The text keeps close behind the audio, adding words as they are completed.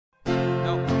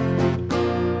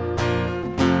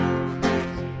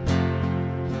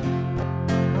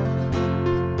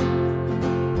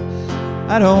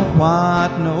I don't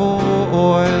want no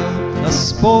oil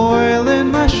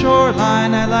spoiling my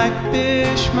shoreline. I like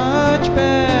fish much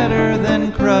better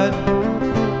than crud.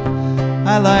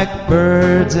 I like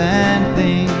birds and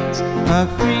things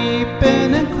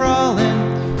creeping and crawling.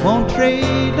 Won't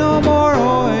trade no more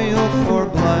oil for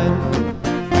blood.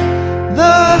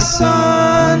 The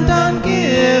sun done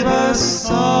give us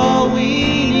all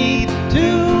we need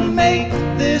to make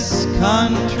this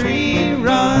country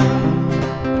run.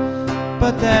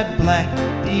 But that black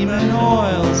demon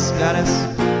oil's got us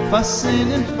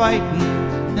fussing and fighting,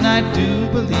 and I do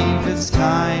believe it's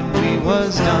time we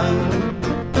was done.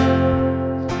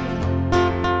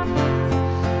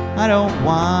 I don't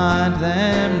want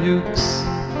them nukes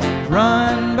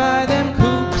run by them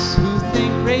kooks who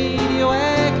think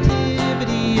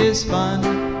radioactivity is fun.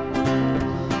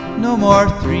 No more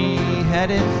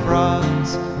three-headed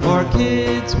frogs or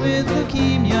kids with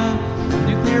leukemia.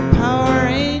 Nuclear power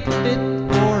ain't fit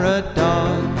for a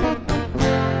dog.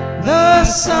 The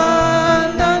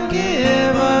sun done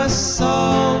give us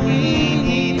all we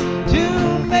need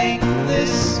to make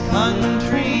this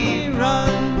country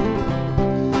run.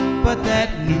 But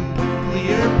that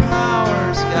nuclear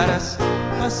power's got us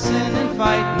fussing and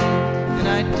fighting, and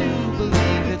I do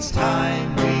believe it's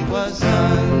time we was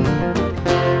done.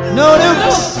 No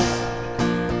nukes!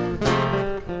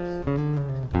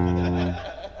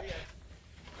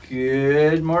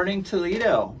 Good morning,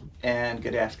 Toledo, and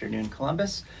good afternoon,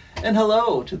 Columbus, and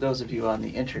hello to those of you on the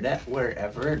internet,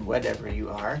 wherever and whenever you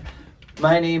are.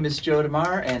 My name is Joe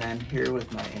DeMare, and I'm here with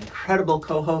my incredible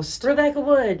co-host, Rebecca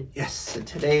Wood. Yes, and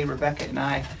today Rebecca and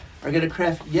I are going to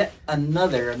craft yet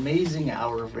another amazing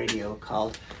hour of radio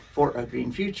called For a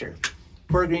Green Future.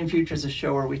 For a Green Future is a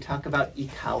show where we talk about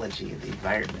ecology of the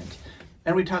environment,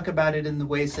 and we talk about it in the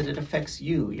ways that it affects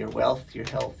you, your wealth, your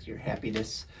health, your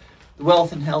happiness, the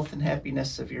wealth and health and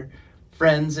happiness of your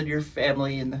friends and your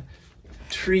family, and the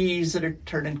trees that are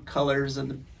turning colors,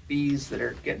 and the bees that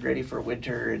are getting ready for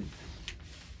winter, and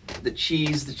the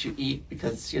cheese that you eat,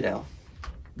 because, you know,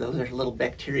 those are little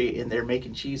bacteria in there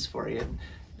making cheese for you, and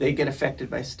they get affected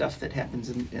by stuff that happens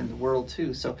in the world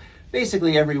too. So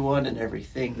basically everyone and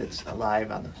everything that's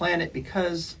alive on the planet,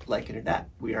 because, like it or not,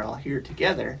 we are all here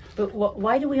together. But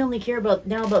why do we only care about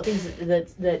things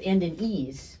that end in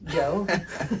E's, Joe?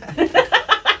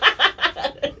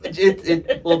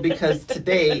 Well, because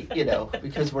today, you know,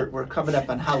 because we're coming up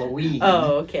on Halloween.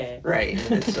 Oh, okay. Right.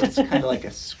 So it's kind of like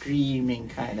a screaming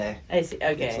kind of. I see.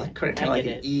 Okay. It's like kind of like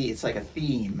an E. It's like a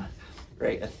theme,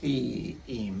 right? A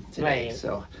theme today.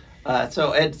 Right.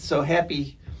 So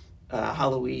happy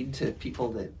Halloween to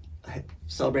people that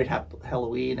celebrate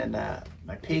Halloween, and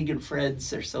my pagan friends,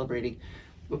 they're celebrating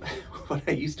what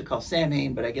I used to call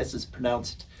Samhain, but I guess it's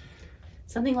pronounced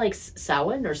something like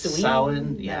Samhain or Samhain.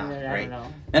 Samhain, yeah, I right. don't know.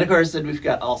 And of course, then we've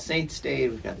got All Saints Day.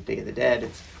 We've got the Day of the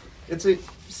Dead. It seems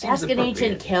Ask an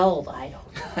ancient Celt. I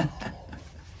don't know.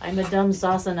 I'm a dumb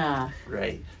Sasana.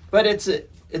 Right, but it's a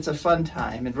fun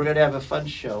time, and we're gonna have a fun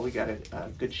show. We got a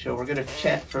good show. We're gonna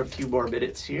chat for a few more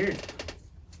minutes here.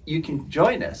 You can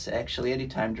join us actually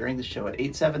anytime during the show at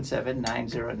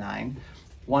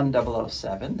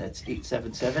 877-909-1007. That's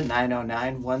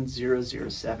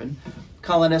 877-909-1007.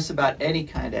 Calling us about any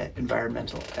kind of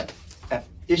environmental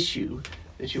issue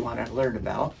that you want to learn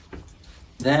about.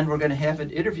 Then we're going to have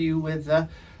an interview with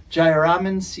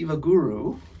Jayaraman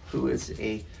Sivaguru, who is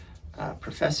a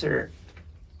professor.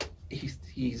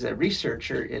 He's a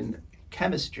researcher in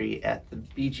chemistry at the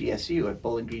BGSU at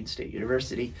Bowling Green State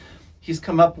University. He's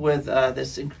come up with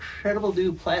this incredible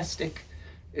new plastic.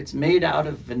 It's made out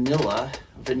of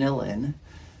vanillin,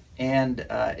 and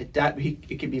it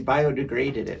can be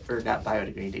biodegraded, or not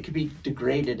biodegraded. It can be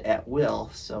degraded at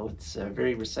will, so it's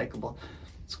very recyclable.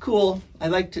 It's cool. I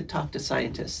like to talk to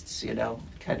scientists, you know,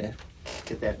 kind of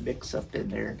get that mix up in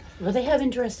there. Well, they have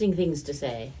interesting things to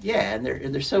say. Yeah, and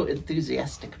they're so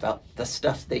enthusiastic about the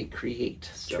stuff they create.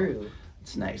 So True.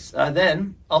 it's nice.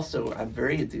 Then also, I'm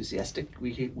very enthusiastic.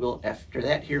 We will after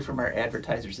that hear from our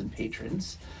advertisers and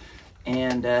patrons.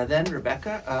 And then,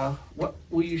 Rebecca, what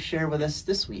will you share with us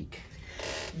this week?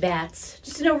 Bats.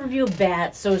 Just an overview of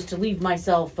bats, so as to leave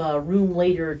myself room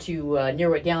later to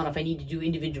narrow it down if I need to do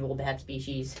individual bat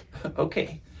species.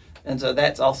 Okay. And so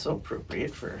that's also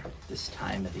appropriate for this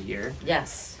time of the year.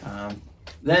 Yes.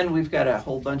 Then we've got a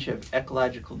whole bunch of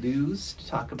ecological news to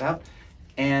talk about.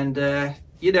 And,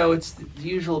 you know, it's the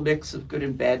usual mix of good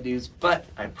and bad news, but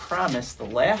I promise the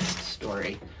last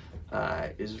story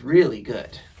is really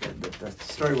good. The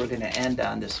story we're going to end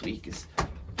on this week is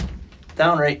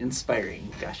downright inspiring,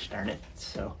 gosh darn it.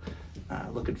 So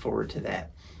looking forward to that.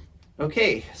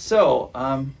 Okay, so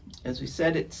as we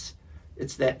said, it's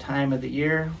it's that time of the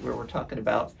year where we're talking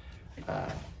about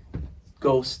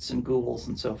ghosts and ghouls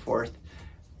and so forth.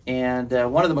 And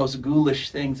one of the most ghoulish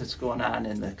things that's going on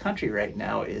in the country right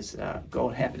now is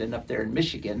happening up there in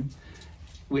Michigan,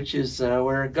 which is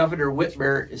where Governor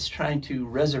Whitmer is trying to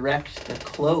resurrect the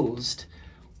closed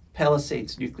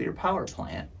Palisades nuclear power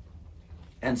plant.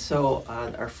 And so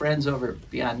our friends over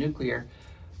at Beyond Nuclear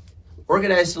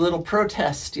organized a little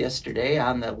protest yesterday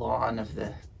on the lawn of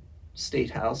the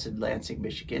State House in Lansing,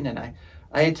 Michigan, and I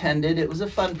attended. It was a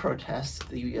fun protest.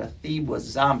 The theme was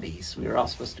zombies. We were all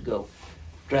supposed to go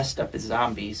dressed up as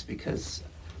zombies because,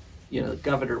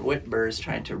 Governor Whitmer is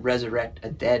trying to resurrect a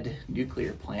dead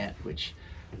nuclear plant, which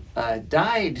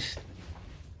died.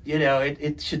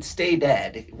 It should stay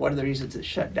dead. One of the reasons it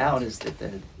shut down is that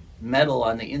the metal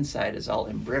on the inside is all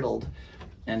embrittled,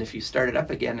 and if you start it up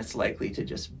again, it's likely to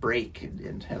just break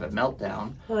and have a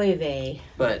meltdown. Oy vey.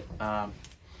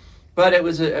 But it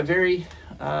was a very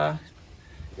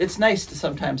it's nice to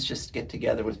sometimes just get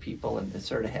together with people and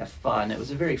sort of have fun. It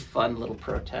was a very fun little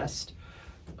protest,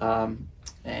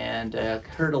 and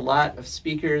heard a lot of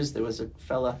speakers. There was a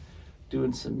fella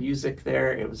doing some music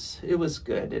there. It was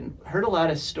good, and heard a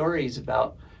lot of stories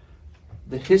about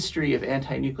the history of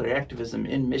anti-nuclear activism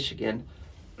in Michigan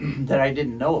that I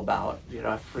didn't know about.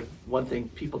 For one thing,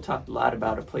 people talked a lot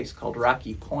about a place called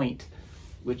Rocky Point,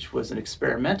 which was an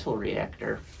experimental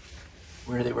reactor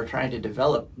where they were trying to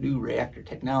develop new reactor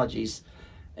technologies.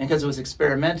 And because it was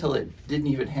experimental, it didn't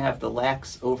even have the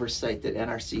lax oversight that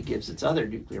NRC gives its other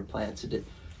nuclear plants.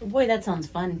 Boy, that sounds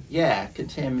fun. Yeah,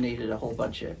 contaminated a whole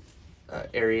bunch of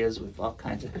areas with all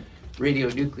kinds of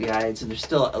radionuclides, and there's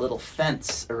still a little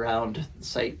fence around the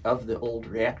site of the old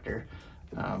reactor,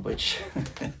 which,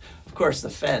 of course, the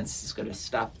fence is going to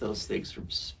stop those things from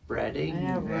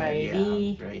spreading.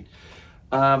 Righty.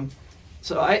 Right.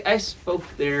 So I spoke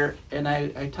there, and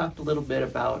I talked a little bit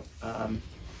about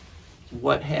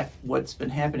what's been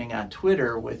happening on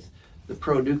Twitter with the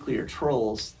pro-nuclear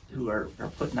trolls who are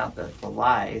putting out the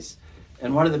lies.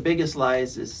 And one of the biggest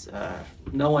lies is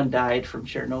no one died from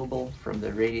Chernobyl, from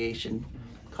the radiation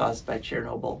caused by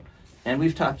Chernobyl. And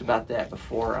we've talked about that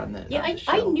before on the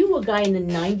show. I knew a guy in the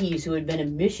 90s who had been a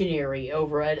missionary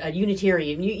over at a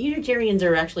Unitarian. Unitarians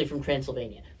are actually from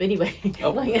Transylvania. But anyway,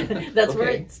 that's where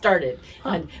it started.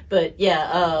 Huh. But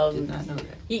yeah, did not know that.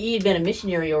 He had been a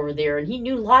missionary over there, and he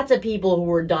knew lots of people who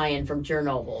were dying from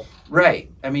Chernobyl.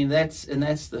 Right. I mean, that's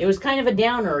the... It was kind of a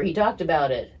downer. He talked about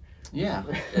it. Yeah.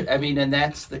 I mean, and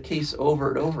that's the case over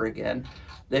and over again,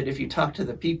 that if you talk to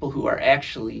the people who are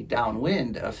actually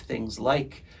downwind of things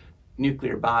like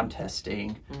nuclear bomb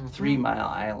testing, 3 Mile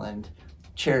Island,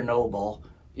 Chernobyl,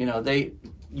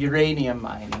 uranium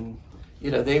mining,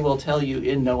 they will tell you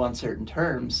in no uncertain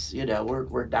terms,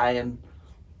 we're dying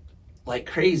like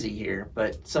crazy here.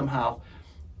 But somehow,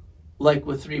 like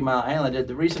with 3 Mile Island,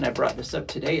 the reason I brought this up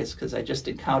today is because I just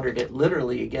encountered it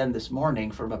literally again this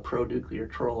morning from a pro-nuclear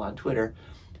troll on Twitter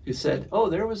who said, oh,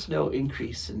 there was no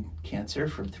increase in cancer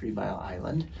from 3 Mile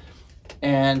Island.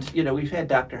 And, we've had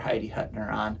Dr. Heidi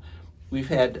Huttner on. We've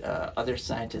had other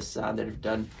scientists on that have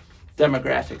done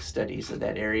demographic studies of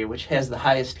that area, which has the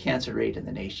highest cancer rate in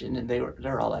the nation. And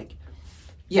they're all like,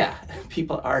 yeah,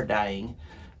 people are dying.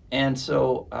 And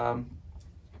so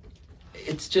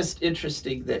it's just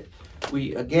interesting that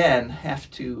we, again, have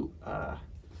to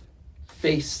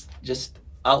face just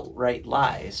outright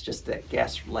lies, just that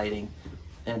gaslighting.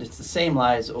 And it's the same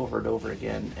lies over and over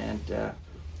again. And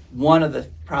one of the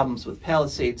problems with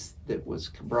Palisades that was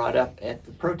brought up at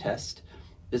the protest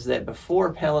is that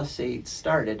before Palisades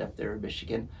started up there in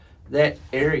Michigan, that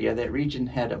area, that region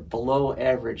had a below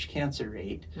average cancer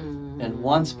rate. And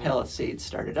once Palisades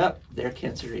started up, their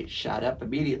cancer rate shot up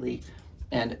immediately.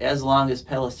 And as long as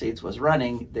Palisades was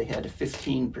running, they had a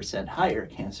 15% higher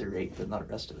cancer rate than the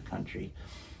rest of the country.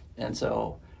 And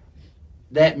so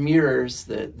that mirrors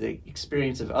the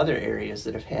experience of other areas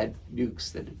that have had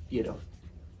nukes that,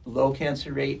 low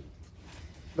cancer rate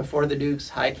before the nukes,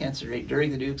 high cancer rate during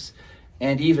the nukes,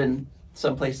 and even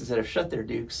some places that have shut their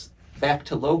nukes back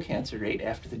to low cancer rate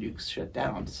after the nukes shut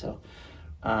down. So,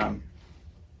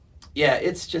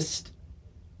 it's just,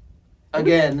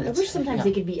 again... I wish sometimes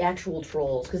they could be actual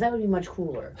trolls, because that would be much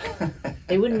cooler.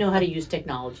 They wouldn't know how to use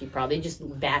technology, probably. They'd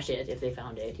just bash it if they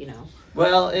found it,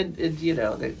 Well,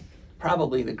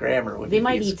 probably the grammar would be They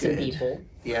might as eat some good. people.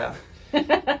 Yeah.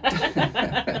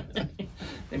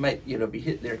 They might, be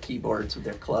hitting their keyboards with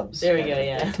their clubs. There we go,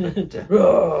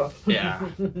 yeah.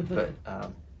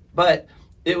 But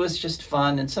it was just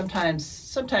fun, and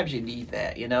sometimes you need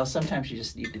that, Sometimes you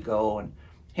just need to go and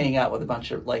hang out with a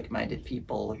bunch of like-minded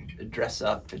people and dress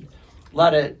up. And a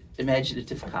lot of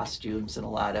imaginative costumes and a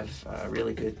lot of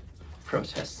really good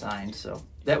protest signs. So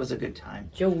that was a good time.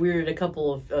 Joe weirded a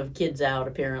couple of kids out,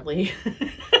 apparently.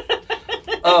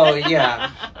 Oh,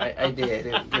 yeah, I did,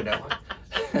 you know.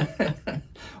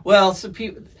 Well,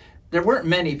 there weren't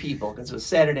many people because it was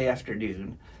Saturday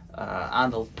afternoon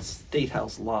on the State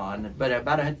House lawn, but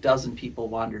about a dozen people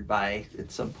wandered by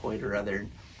at some point or other.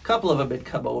 A couple of them had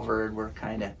come over and were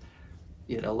kind of,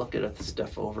 you know, looking at the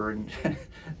stuff over, and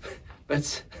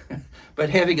but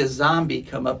having a zombie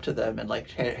come up to them and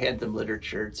like hand them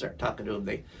literature and start talking to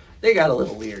them, they got a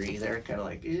little leery. They're kind of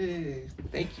like,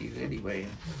 thank you anyway.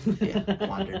 And, yeah,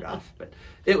 wandered off, but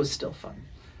it was still fun.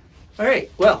 All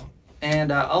right, well,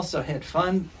 and also had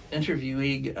fun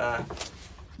interviewing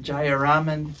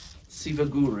Jayaraman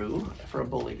Sivaguru from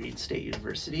Bowling Green State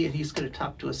University, and he's going to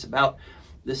talk to us about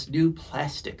this new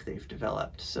plastic they've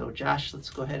developed. So Josh, let's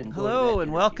go ahead and go. Hello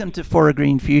and welcome to For a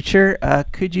Green Future.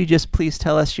 Could you just please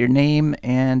tell us your name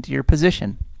and your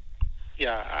position?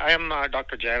 Yeah, I am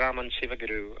Dr. Jayaraman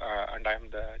Sivaguru, and I am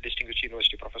the Distinguished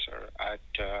University Professor at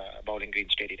Bowling Green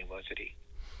State University.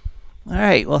 All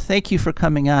right, well, thank you for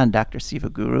coming on, Dr.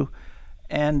 Sivaguru.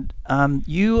 And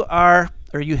you are,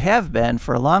 or you have been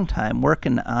for a long time,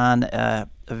 working on a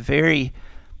very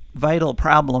vital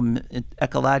problem,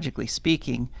 ecologically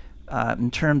speaking,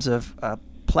 in terms of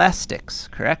plastics,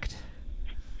 correct?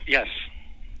 Yes.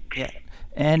 Yeah.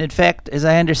 And in fact, as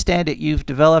I understand it, you've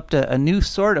developed a new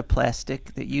sort of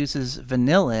plastic that uses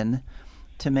vanillin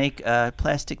to make a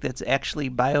plastic that's actually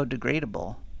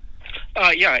biodegradable.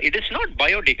 Yeah, it is not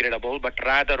biodegradable, but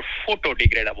rather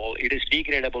photo-degradable. It is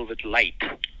degradable with light.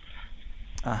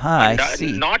 I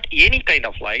see. Not any kind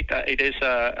of light. It is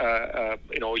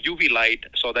UV light,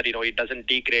 so that it doesn't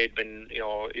degrade when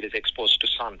it is exposed to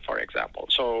sun, for example.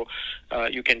 So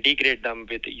you can degrade them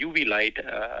with UV light,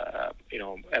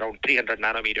 around 300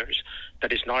 nanometers.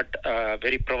 That is not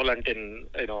very prevalent in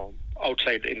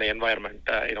outside in the environment,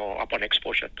 upon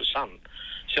exposure to sun.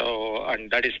 So,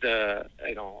 and that is the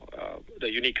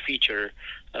the unique feature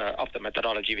of the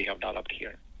methodology we have developed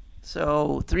here.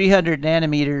 So 300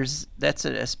 nanometers, that's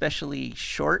an especially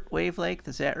short wavelength,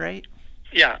 is that right?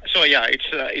 Yeah, so yeah,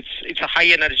 it's a high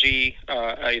energy,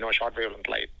 short wavelength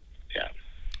light, yeah.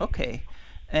 Okay,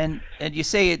 and you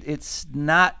say it's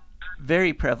not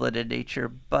very prevalent in nature,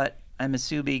 but I'm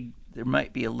assuming there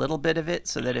might be a little bit of it,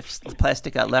 so that if the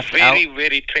plastic got left out...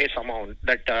 Very trace amount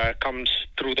that comes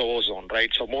through the ozone, right?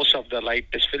 So most of the light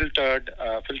is filtered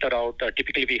out.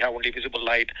 Typically, we have only visible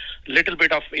light, little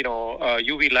bit of,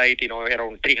 UV light,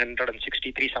 around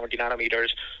 360, 370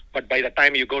 nanometers. But by the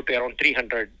time you go to around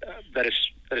 300, there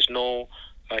is no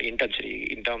intensity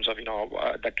in terms of,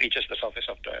 that reaches the surface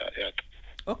of the Earth.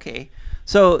 Okay.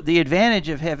 So the advantage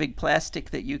of having plastic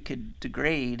that you could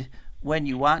degrade when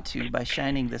you want to by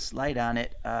shining this light on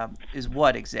it is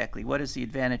what exactly? What is the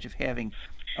advantage of having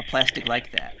a plastic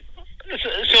like that?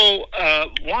 So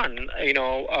one,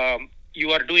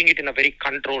 you are doing it in a very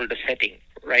controlled setting,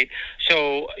 right?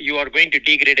 So you are going to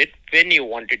degrade it when you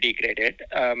want to degrade it.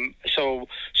 So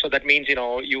that means,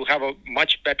 you have a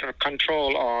much better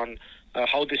control on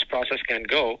how this process can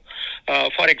go.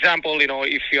 For example,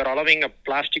 if you're allowing a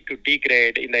plastic to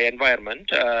degrade in the environment,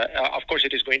 of course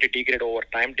it is going to degrade over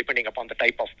time depending upon the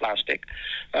type of plastic.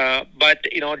 But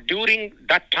during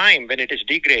that time when it is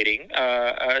degrading,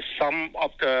 some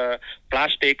of the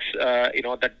plastics,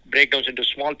 that break down into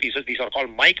small pieces, these are called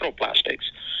microplastics,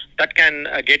 that can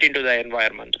get into the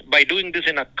environment. By doing this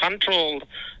in a controlled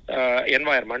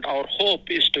environment, our hope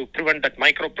is to prevent that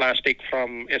microplastic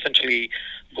from essentially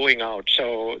going out.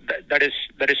 So that is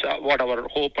what our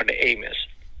hope and aim is.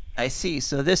 I see.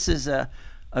 So this is a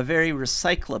very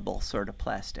recyclable sort of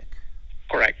plastic.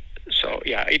 Correct. So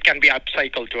yeah, it can be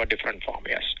upcycled to a different form.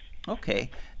 Yes. Okay.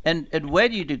 And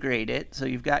when you degrade it, so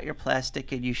you've got your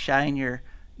plastic and you shine your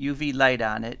UV light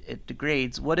on it, it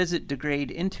degrades. What does it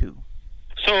degrade into?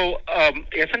 So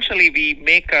essentially, we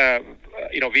make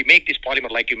this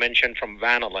polymer, like you mentioned, from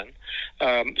vanillin.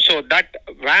 So that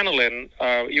vanillin,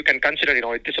 you can consider,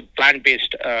 it is a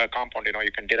plant-based compound.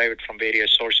 You can derive it from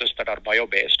various sources that are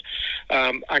bio-based.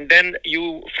 And then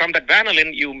from that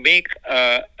vanillin, you make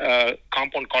a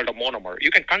compound called a monomer. You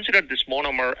can consider this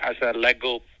monomer as a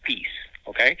Lego piece.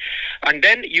 Okay, and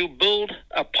then you build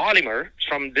a polymer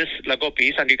from this Lego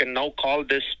piece, and you can now call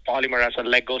this polymer as a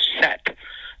Lego set.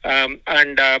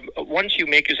 Once you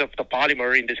make use of the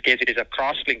polymer, in this case it is a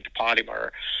cross-linked polymer,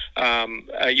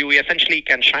 you essentially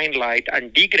can shine light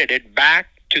and degrade it back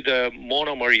to the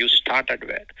monomer you started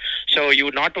with. So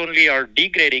you not only are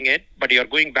degrading it, but you are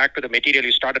going back to the material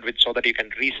you started with so that you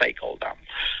can recycle them.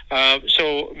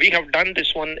 So we have done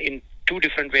this one in two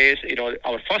different ways.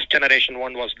 Our first generation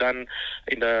one was done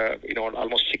in the,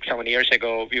 almost 6-7 years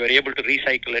ago. We were able to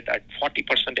recycle it at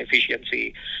 40%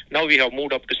 efficiency. Now we have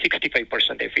moved up to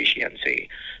 65% efficiency.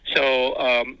 So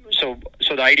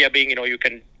the idea being, you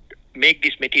can make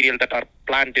these materials that are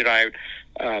plant-derived,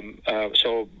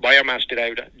 so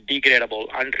biomass-derived, degradable,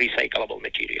 and recyclable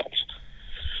materials.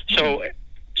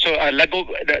 So a Lego,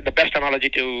 the best analogy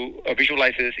to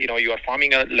visualize is, you are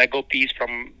forming a Lego piece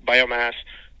from biomass,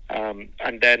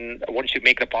 and then once you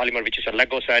make the polymer, which is a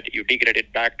Lego set, you degrade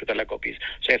it back to the Lego piece.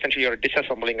 So essentially, you're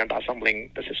disassembling and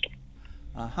assembling the system.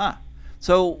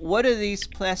 So what do these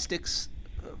plastics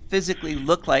physically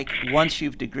look like once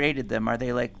you've degraded them? Are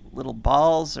they like little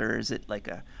balls, or is it like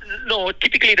a... No,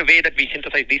 typically the way that we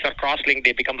synthesize these are cross-linked.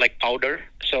 They become like powder.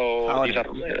 So these are,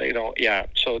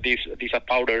 So these are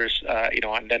powders,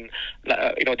 and then,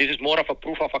 this is more of a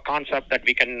proof of a concept that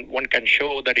one can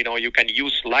show that, you can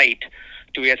use light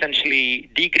to essentially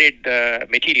degrade the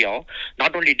material.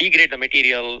 Not only degrade the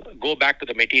material, go back to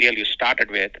the material you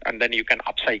started with, and then you can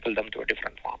upcycle them to a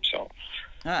different form. So.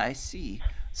 I see.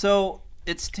 So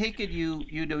it's taken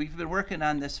you've been working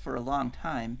on this for a long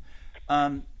time.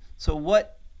 So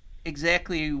what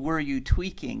exactly were you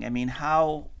tweaking? I mean,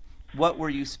 what were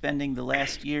you spending the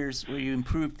last years where you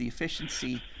improved the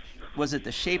efficiency? Was it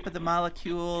the shape of the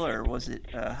molecule, or was it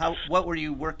what were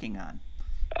you working on?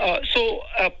 So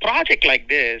a project like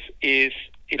this is,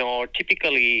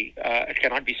 typically it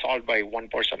cannot be solved by one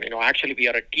person. Actually we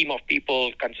are a team of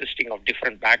people consisting of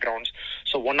different backgrounds.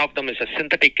 So one of them is a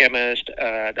synthetic chemist,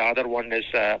 the other one is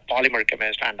a polymer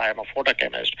chemist, and I am a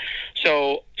photochemist.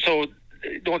 So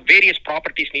various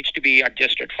properties needs to be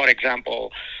adjusted. For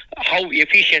example, how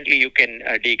efficiently you can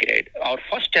degrade. Our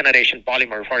first generation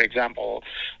polymer, for example,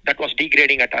 that was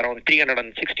degrading at around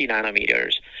 360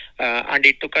 nanometers, and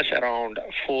it took us around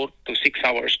 4 to 6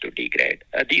 hours to degrade.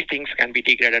 These things can be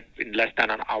degraded in less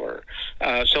than an hour.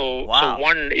 So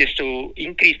one is to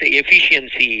increase the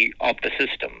efficiency of the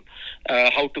system,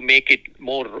 how to make it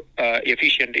more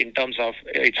efficient in terms of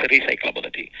its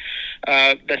recyclability.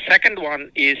 The second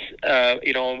one is,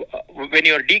 when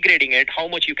you're degrading it, how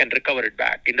much you can recover it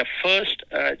back. In the first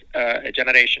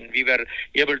generation, we were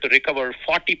able to recover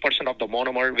 40% of the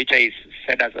monomer, which I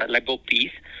said as a Lego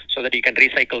piece, so that you can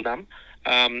recycle them.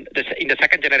 In the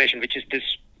second generation, which is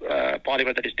this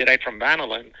polymer that is derived from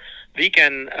vanillin, we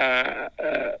can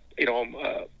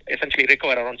essentially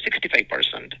recover around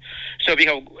 65%. So we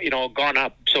have gone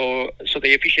up. So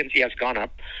the efficiency has gone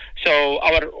up. So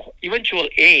our eventual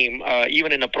aim,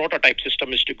 even in a prototype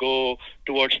system, is to go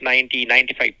towards 90,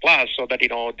 95 plus, so that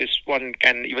this one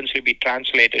can eventually be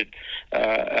translated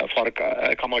for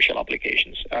commercial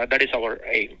applications. That is our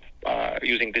aim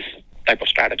using this type of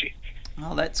strategy.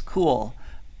 Oh, that's cool.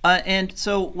 And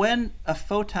so when a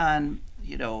photon,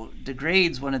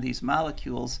 degrades one of these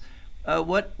molecules,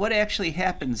 what actually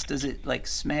happens? Does it like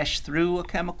smash through a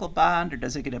chemical bond, or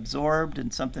does it get absorbed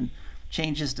and something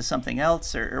changes to something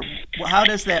else, or how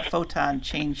does that photon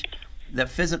change the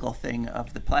physical thing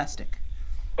of the plastic?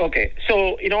 Okay,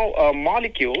 so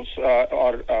molecules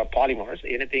or polymers,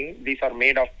 anything, these are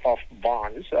made of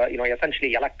bonds,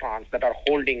 essentially electrons that are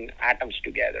holding atoms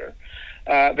together.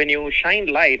 When you shine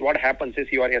light, what happens is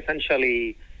you are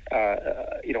essentially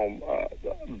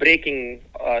breaking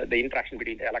the interaction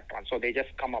between the electrons, so they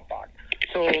just come apart.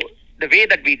 So the way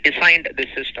that we designed this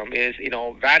system is,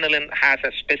 vanillin has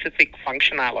a specific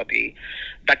functionality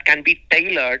that can be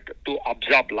tailored to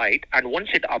absorb light, and once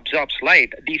it absorbs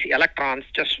light, these electrons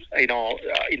just in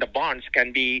the bonds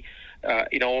can be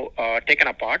taken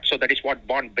apart. So that is what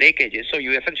bond breakage is. So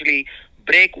you essentially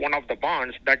break one of the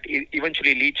bonds that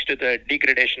eventually leads to the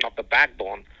degradation of the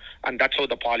backbone, and that's how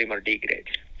the polymer degrades.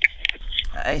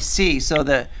 I see. So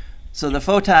the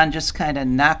photon just kind of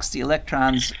knocks the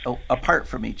electrons apart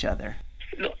from each other.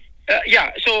 No,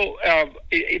 yeah. So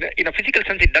in a physical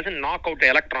sense, it doesn't knock out the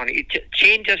electron. It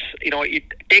changes. It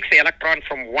takes the electron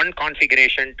from one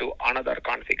configuration to another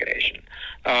configuration.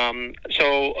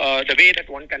 So the way that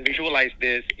one can visualize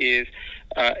this is,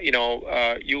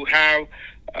 you have,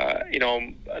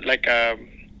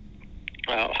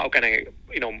 how can I,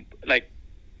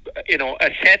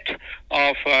 a set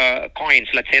of coins.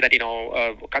 Let's say that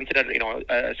consider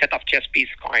a set of chess piece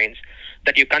coins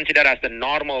that you consider as the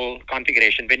normal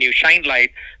configuration. When you shine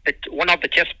light, that one of the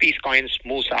chess piece coins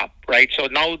moves up, right? So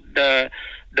now the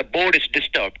the board is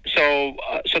disturbed. So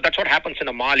that's what happens in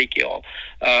a molecule.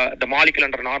 The molecule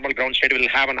under normal ground state will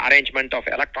have an arrangement of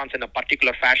electrons in a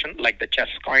particular fashion, like the chess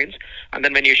coins. And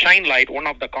then when you shine light, one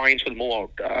of the coins will move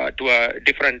out to a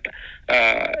different,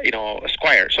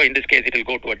 square. So in this case, it will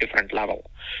go to a different level.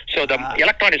 So the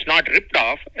electron is not ripped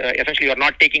off. Essentially, you are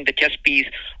not taking the chess piece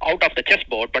out of the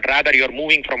chessboard, but rather you are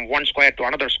moving from one square to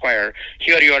another square.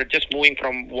 Here, you are just moving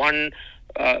from one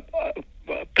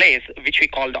place, which we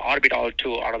call the orbital,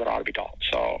 to another orbital.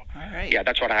 So, yeah,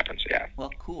 that's what happens. Yeah.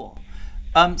 Well, cool.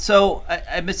 So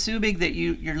I'm assuming that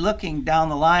you're looking down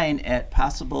the line at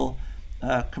possible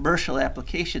commercial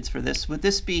applications for this. Would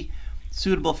this be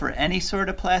suitable for any sort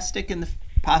of plastic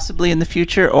possibly in the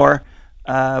future, or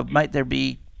might there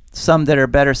be some that are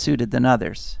better suited than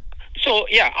others? So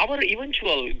yeah, our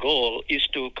eventual goal is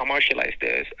to commercialize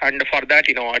this, and for that,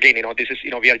 again, this is,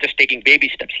 we are just taking baby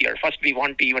steps here. First, we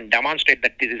want to even demonstrate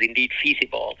that this is indeed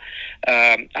feasible,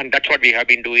 and that's what we have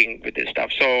been doing with this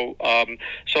stuff. So,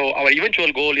 so our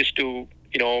eventual goal is to,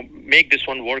 make this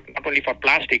one work not only for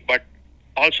plastic but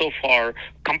also for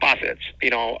composites,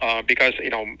 because,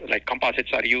 like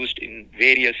composites are used in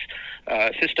various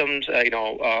systems.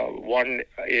 One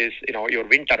is, your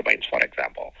wind turbines, for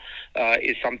example,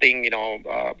 is something,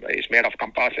 is made of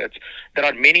composites. There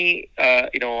are many,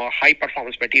 high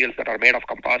performance materials that are made of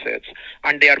composites,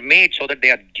 and they are made so that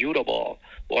they are durable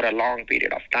over a long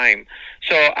period of time.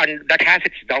 So, and that has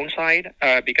its downside,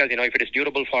 because, if it is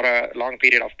durable for a long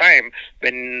period of time,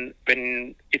 when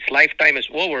its lifetime is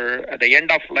over, the end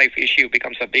of life issue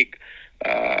becomes a big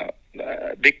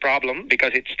problem,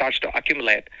 because it starts to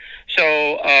accumulate.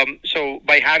 So, so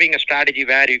by having a strategy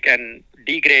where you can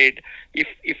degrade,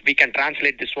 if we can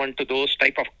translate this one to those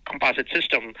type of composite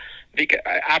system,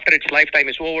 after its lifetime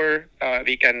is over,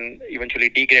 we can eventually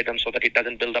degrade them so that it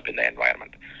doesn't build up in the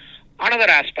environment.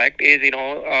 Another aspect is,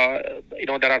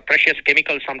 there are precious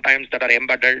chemicals sometimes that are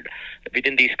embedded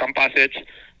within these composites.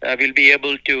 We'll be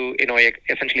able to,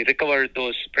 essentially recover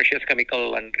those precious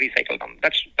chemical and recycle them.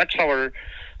 That's our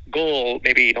goal,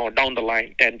 maybe, down the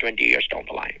line, 10, 20 years down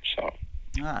the line. So.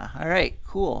 All right,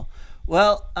 cool.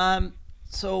 Well,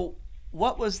 so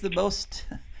what was the most,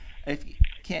 I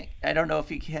don't know if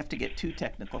you have to get too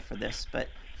technical for this, but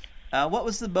what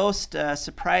was the most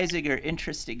surprising or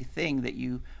interesting thing that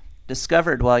you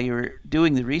discovered while you were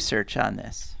doing the research on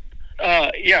this?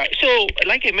 Yeah, so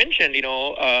like I mentioned,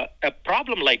 a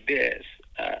problem like this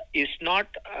is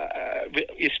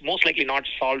most likely not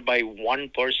solved by one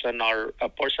person or a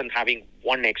person having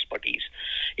one expertise.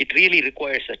 It really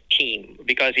requires a team,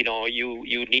 because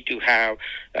you need to have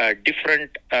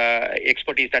different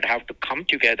expertise that have to come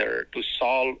together to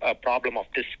solve a problem of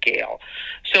this scale.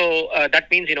 So that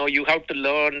means you have to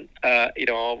learn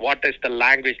what is the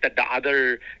language that the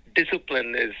other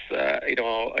discipline is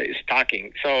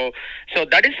talking. So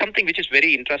that is something which is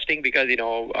very interesting, because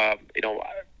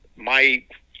my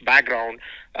background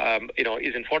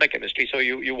is in photochemistry, so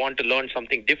you want to learn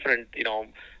something different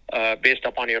based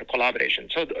upon your collaboration.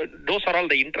 So those are all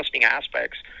the interesting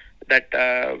aspects that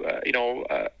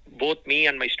both me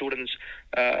and my students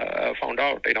found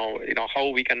out. How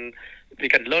we can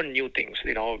learn new things.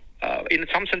 In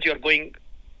some sense, you are going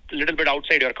a little bit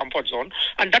outside your comfort zone,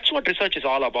 and that's what research is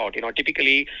all about.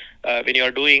 Typically when you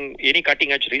are doing any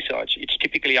cutting edge research, it's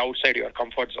typically outside your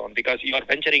comfort zone, because you are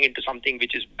venturing into something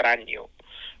which is brand new,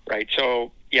 right?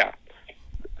 So yeah,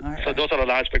 right. So those are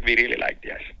the aspects we really liked.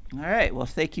 Yes. All right, well,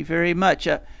 thank you very much.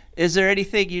 Is there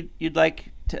anything you'd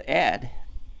like to add?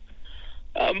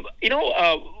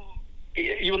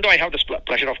 Even though I have this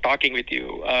pleasure of talking with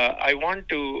you, I want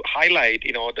to highlight,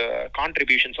 the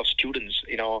contributions of students.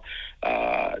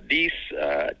 These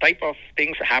type of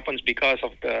things happens because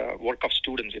of the work of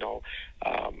students.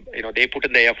 They put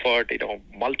in the effort.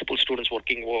 Multiple students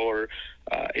working over,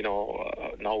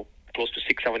 now close to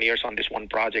 6-7 years on this one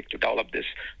project to develop this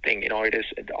thing.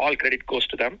 All credit goes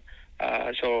to them.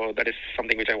 So that is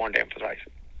something which I want to emphasize.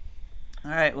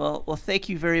 All right. Well, thank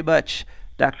you very much,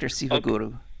 Dr.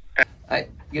 Sivaguru. Okay.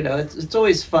 It's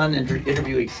always fun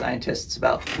interviewing scientists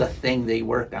about the thing they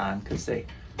work on, because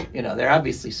they're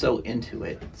obviously so into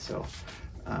it. So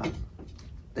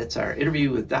that's our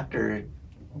interview with Dr.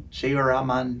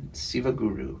 Jayaraman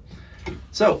Sivaguru.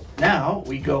 So now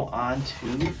we go on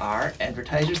to our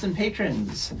advertisers and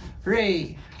patrons.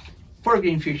 Hooray! For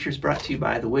Green Futures brought to you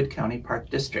by the Wood County Park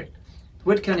District. The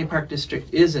Wood County Park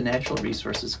District is a natural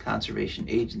resources conservation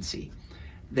agency.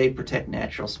 They protect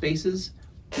natural spaces,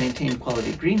 maintain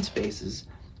quality green spaces,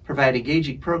 provide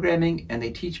engaging programming, and they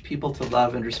teach people to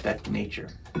love and respect nature.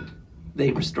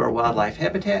 They restore wildlife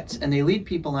habitats, and they lead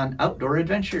people on outdoor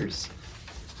adventures.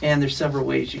 And there's several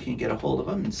ways you can get a hold of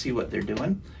them and see what they're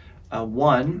doing.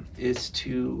 One is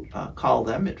to call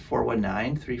them at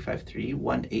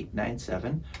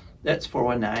 419-353-1897. That's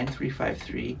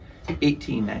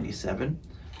 419-353-1897.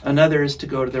 Another is to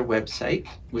go to their website,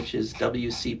 which is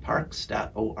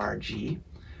wcparks.org.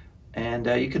 And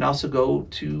you can also go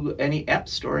to any app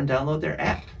store and download their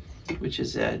app, which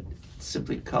is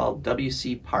simply called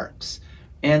WC Parks.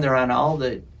 And they're on all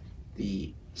the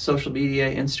social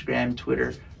media, Instagram,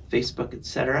 Twitter, Facebook,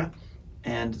 etc.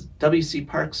 And WC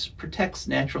Parks protects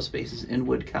natural spaces in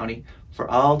Wood County for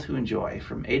all to enjoy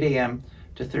from 8 a.m.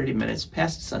 to 30 minutes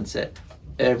past sunset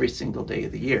every single day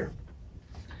of the year.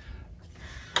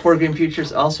 For Green Future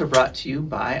is also brought to you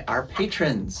by our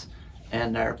patrons.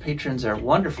 And our patrons are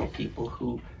wonderful people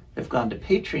who have gone to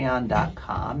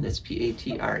patreon.com, that's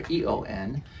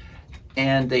Patreon,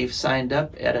 and they've signed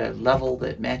up at a level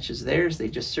that matches theirs. They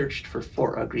just searched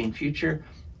for a Green Future,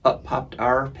 up popped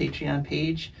our Patreon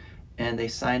page, and they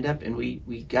signed up, and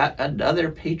we got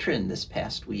another patron this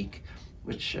past week,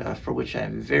 for which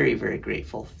I'm very, very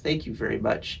grateful. Thank you very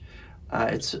much.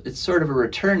 It's sort of a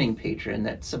returning patron.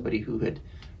 That's somebody who had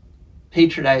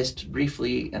patronized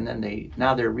briefly, and then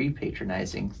now they're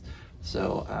repatronizing.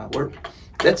 So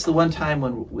that's the one time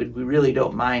when we really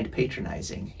don't mind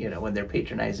patronizing. When they're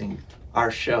patronizing our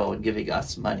show and giving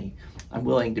us money, I'm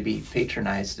willing to be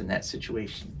patronized in that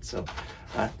situation. So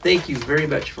thank you very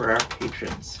much for our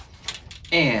patrons.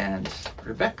 And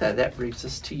Rebecca, that brings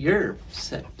us to your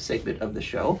segment of the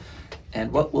show.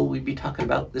 And what will we be talking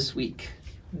about this week?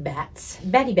 Bats.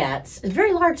 Batty bats. A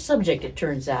very large subject, it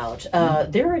turns out.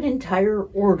 They're an entire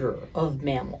order of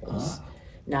mammals,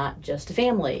 not just a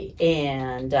family.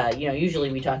 And, usually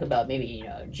we talk about maybe,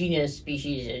 genus,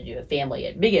 species, and family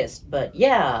at biggest. But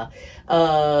yeah,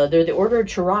 they're the order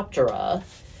Chiroptera,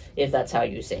 if that's how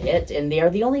you say it. And they are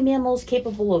the only mammals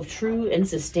capable of true and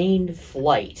sustained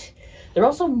flight. They're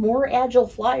also more agile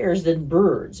flyers than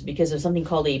birds because of something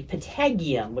called a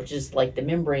patagium, which is like the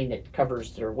membrane that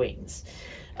covers their wings.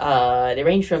 They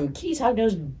range from Kitty's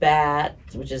hognose bat,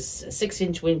 which is a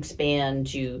 6-inch wingspan,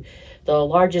 to the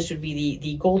largest would be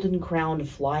the golden-crowned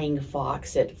flying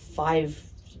fox at 5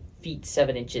 feet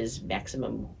 7 inches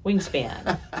maximum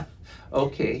wingspan.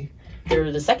 Okay.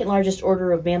 They're the second largest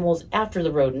order of mammals after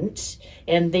the rodent,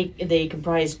 and they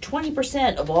comprise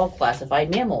 20% of all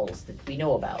classified mammals that we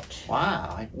know about.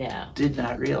 Wow. I did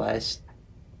not realize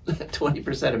that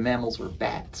 20% of mammals were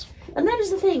bats. And that is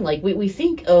the thing. Like, we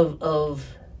think of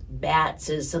bats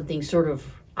as something sort of,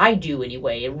 I do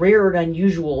anyway, rare and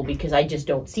unusual because I just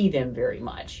don't see them very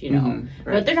much, Right.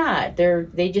 But they're not.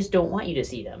 They just don't want you to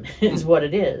see them, is what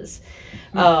it is.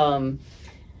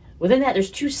 Within that,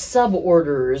 there's 2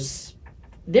 suborders.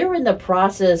 They're in the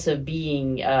process of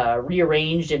being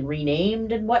rearranged and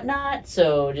renamed and whatnot,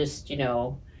 so just,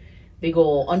 big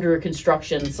ol' under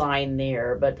construction sign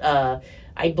there. But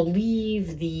I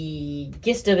believe the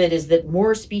gist of it is that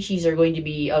more species are going to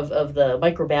be, of the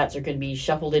microbats are going to be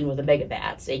shuffled in with the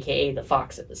megabats, aka the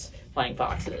foxes, flying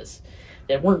foxes,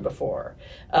 that weren't before.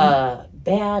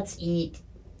 Bats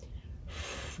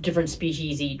different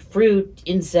species eat fruit,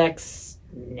 insects,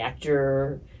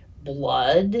 nectar,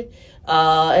 blood,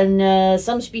 and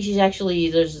some species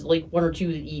actually, there's like 1 or 2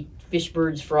 that eat fish,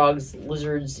 birds, frogs,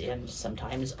 lizards, and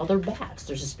sometimes other bats.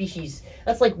 There's a species,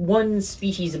 that's like one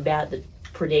species of bat that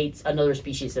predates another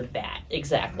species of bat,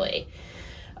 exactly.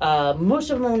 Most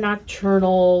of them are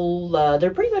nocturnal.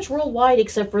 They're pretty much worldwide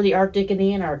except for the Arctic and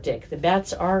the Antarctic. The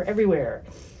bats are everywhere.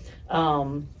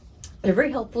 They're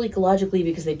very helpful ecologically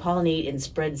because they pollinate and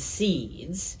spread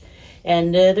seeds.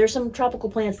 And there's some tropical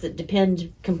plants that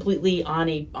depend completely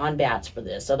on bats for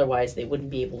this. Otherwise, they wouldn't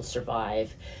be able to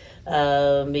survive.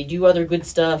 They do other good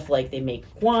stuff, like they make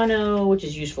guano, which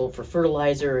is useful for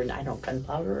fertilizer and,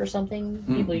 gunpowder or something.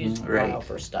 People use guano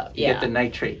for stuff. You get the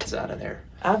nitrates out of there.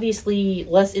 Obviously,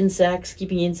 less insects.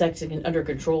 Keeping insects under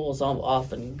control is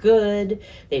often good.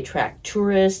 They attract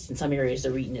tourists. In some areas,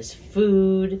 they're eaten as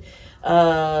food.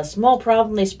 Small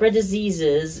problem, they spread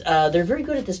diseases. They're very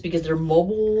good at this because they're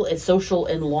mobile and social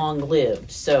and long-lived.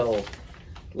 So,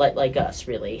 like us,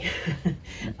 really.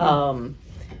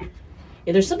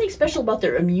 There's something special about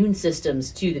their immune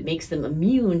systems, too, that makes them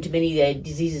immune to many of the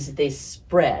diseases that they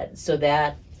spread. So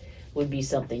that would be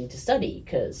something to study,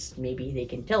 because maybe they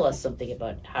can tell us something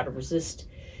about how to resist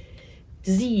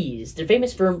disease. They're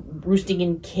famous for roosting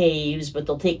in caves, but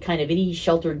they'll take kind of any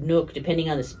sheltered nook, depending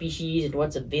on the species and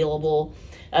what's available.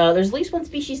 There's at least one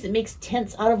species that makes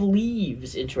tents out of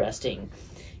leaves, interestingly.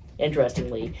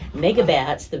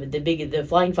 Megabats, the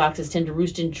flying foxes, tend to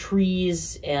roost in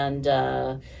trees and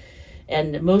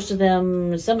And most of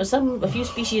them, a few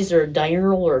species are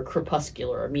diurnal or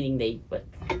crepuscular, meaning they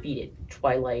feed at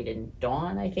twilight and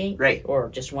dawn, I think. Right. Or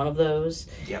just one of those.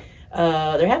 Yep.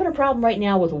 They're having a problem right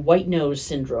now with white nose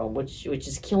syndrome, which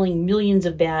is killing millions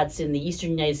of bats in the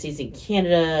eastern United States and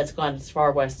Canada. It's gone as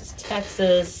far west as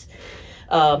Texas.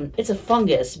 It's a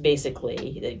fungus,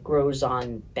 basically, that grows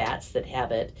on bats that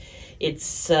have it.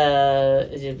 It's they're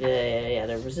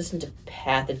resistant to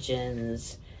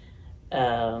pathogens.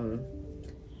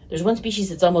 There's one species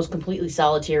that's almost completely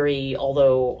solitary,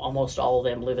 although almost all of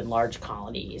them live in large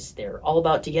colonies. They're all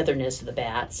about togetherness, the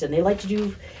bats, and they like to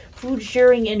do food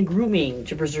sharing and grooming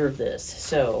to preserve this.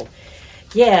 So,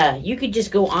 yeah, you could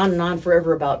just go on and on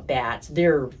forever about bats.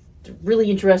 They're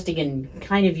really interesting and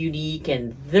kind of unique,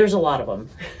 and there's a lot of them.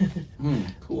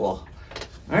 Cool.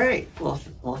 All right. Well,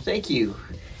 thank you.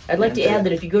 I'd like to add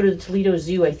that if you go to the Toledo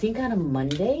Zoo, I think on a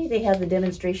Monday, they have the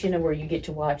demonstration of where you get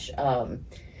to watch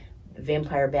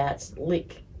vampire bats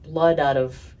lick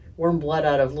worm blood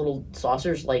out of little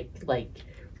saucers like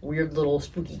weird little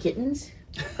spooky kittens.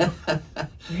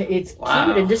 It's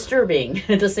cute and disturbing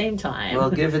at the same time. Well,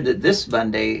 given that this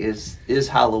Monday is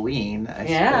Halloween, I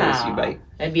suppose you might.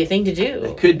 That'd be a thing to do.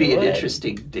 It could be an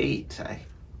interesting date, I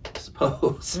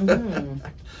suppose.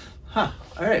 Huh.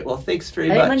 All right. Well, thanks very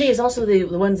much. Monday is also the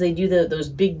ones they do those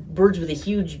big birds with the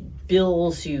huge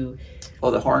bills who. Oh,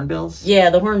 the hornbills?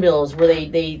 Yeah, the hornbills, where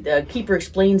the keeper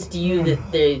explains to you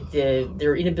that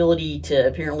their inability to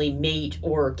apparently mate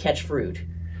or catch fruit.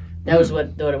 That was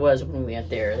what it was when we went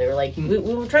there. They were like, we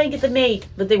will try and get the mate,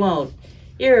 but they won't.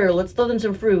 Here, let's throw them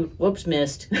some fruit. Whoops,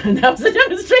 missed. That was the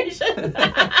demonstration.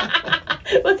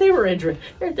 But they were interesting.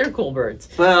 They're cool birds.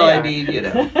 Well, I mean,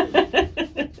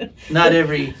 not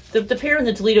every... The pair in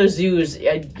the Toledo Zoo is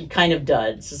kind of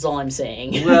duds, is all I'm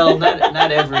saying. Well,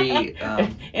 not every...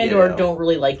 don't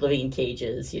really like living in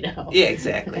cages, Yeah,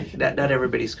 exactly. Not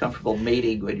everybody's comfortable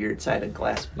mating when you're inside a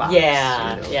glass box.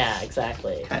 Yeah,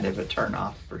 exactly. Kind of a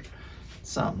turnoff for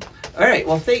some. All right,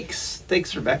 well, thanks,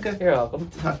 Rebecca. You're welcome.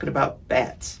 Talking about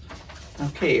bats.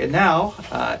 Okay, and now,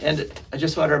 and I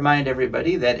just want to remind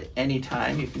everybody that at any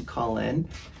time you can call in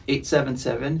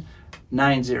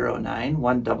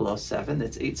 877-909-1007.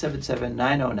 That's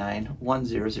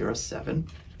 877-909-1007.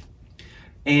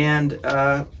 And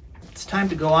it's time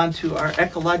to go on to our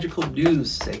ecological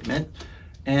news segment.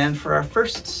 And for our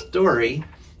first story,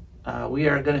 we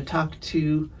are going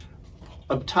to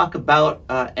talk about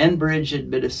Enbridge in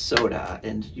Minnesota.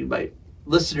 And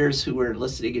listeners who were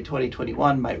listening in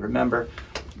 2021 might remember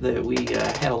that we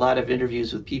had a lot of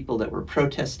interviews with people that were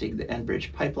protesting the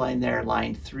Enbridge pipeline there,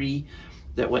 Line 3,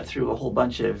 that went through a whole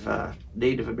bunch of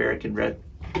Native American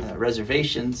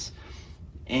reservations.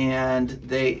 And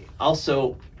they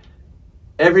also,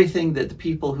 everything that the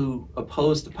people who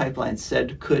opposed the pipeline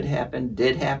said could happen,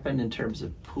 did happen in terms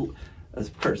of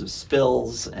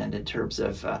spills and in terms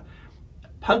of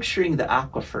puncturing the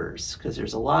aquifers, because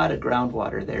there's a lot of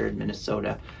groundwater there in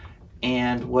Minnesota.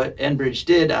 And what Enbridge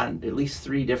did on at least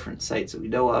 3 different sites that we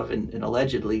know of, and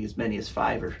allegedly as many as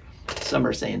 5, or some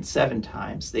are saying 7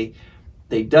 times, they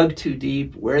dug too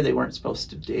deep where they weren't supposed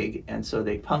to dig, and so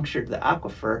they punctured the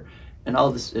aquifer, and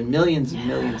all this, and millions of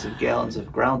gallons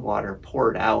of groundwater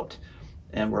poured out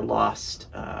and were lost.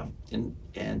 And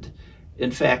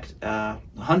in fact,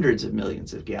 hundreds of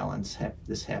millions of gallons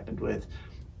this happened with.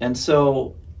 And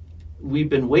so we've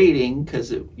been waiting,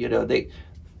 because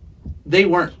they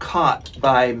weren't caught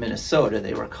by Minnesota.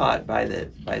 They were caught by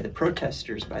the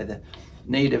protesters, by the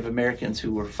Native Americans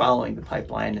who were following the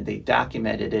pipeline, and they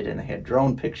documented it, and they had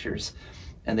drone pictures,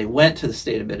 and they went to the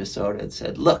state of Minnesota and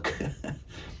said, look,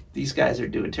 these guys are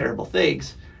doing terrible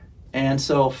things. And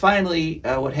so finally,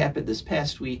 what happened this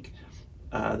past week,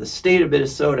 the state of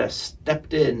Minnesota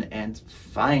stepped in and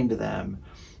fined them.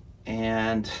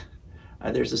 And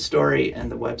there's a story on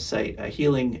the website,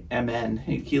 Healing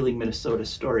Minnesota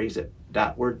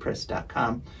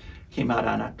Stories.wordpress.com, came out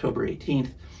on October 18th.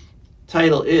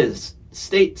 Title is,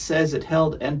 State Says It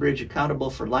Held Enbridge Accountable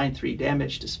for Line 3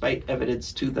 Damage Despite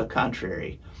Evidence to the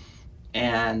Contrary.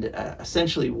 And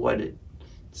essentially what it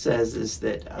says is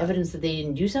that... evidence that they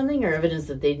didn't do something, or evidence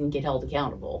that they didn't get held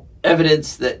accountable?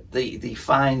 Evidence that the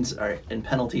fines and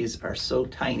penalties are so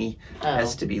tiny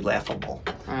as to be laughable.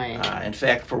 Right. In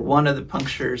fact, for one of the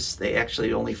punctures, they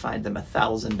actually only fined them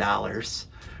 $1,000,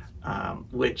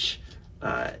 which...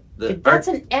 that's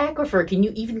an aquifer. Can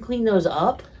you even clean those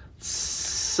up?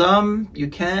 Some you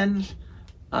can.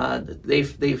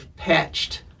 They've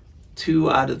patched 2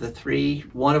 out of the 3.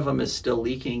 One of them is still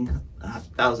leaking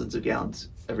thousands of gallons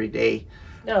every day.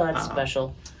 Oh, that's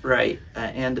special. Right.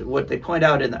 And what they point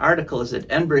out in the article is that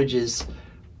Enbridge is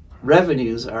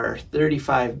revenues are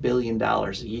 $35 billion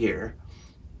a year.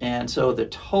 And so the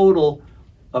total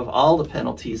of all the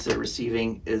penalties they're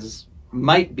receiving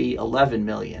might be 11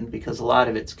 million, because a lot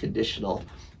of it's conditional.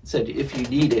 Said if you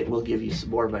need it, we'll give you some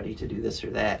more money to do this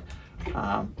or that.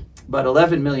 But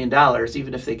 $11 million,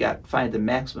 even if they find the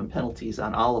maximum penalties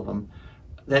on all of them,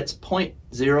 that's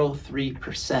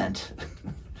 0.03%.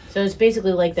 So it's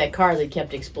basically like that car that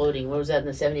kept exploding. What was that in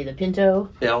the 70s? The Pinto?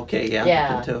 Yeah, okay, yeah. Yeah.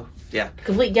 The Pinto. Yeah.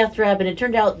 Complete death trap, and it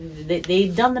turned out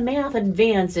they'd done the math in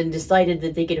advance and decided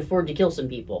that they could afford to kill some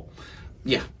people.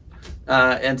 Yeah.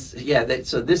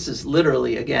 So this is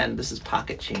literally, again, this is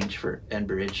pocket change for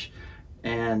Enbridge.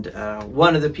 And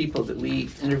one of the people that we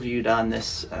interviewed on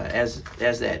this, as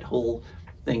that whole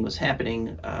thing was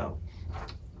happening,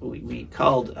 we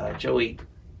called Joey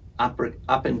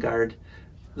Oppengard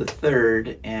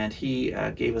III, and he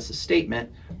gave us a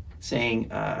statement saying,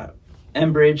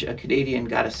 Enbridge, a Canadian,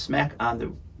 got a smack on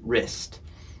the wrist,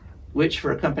 which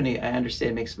for a company I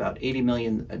understand makes about 80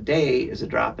 million a day is a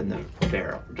drop in the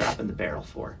barrel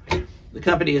for. The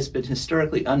company has been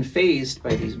historically unfazed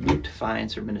by these moot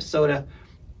fines from Minnesota,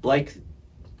 like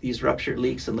these ruptured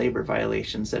leaks and labor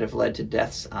violations that have led to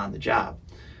deaths on the job.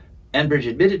 Enbridge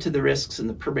admitted to the risks in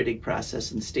the permitting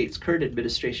process, and the state's current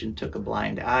administration took a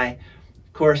blind eye.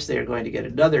 Of course, they are going to get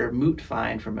another moot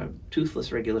fine from a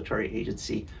toothless regulatory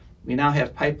agency. We now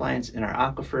have pipelines in our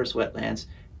aquifers, wetlands,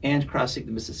 and crossing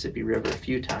the Mississippi River a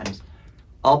few times.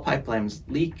 All pipelines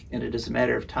leak, and it is a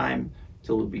matter of time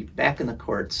till we'll be back in the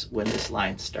courts when this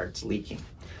line starts leaking.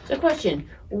 So question,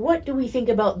 what do we think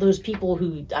about those people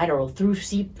who, I don't know, threw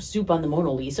soup on the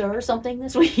Mona Lisa or something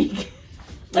this week?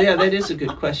 Yeah, that is a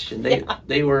good question.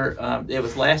 They were, it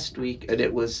was last week, and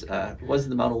it wasn't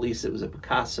the Mona Lisa, it was a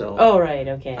Picasso. Oh, right,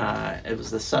 okay. It was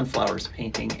the sunflowers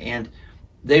painting, and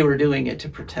they were doing it to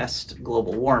protest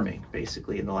global warming,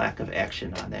 basically, and the lack of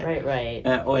action on that. Right.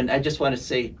 And I just want to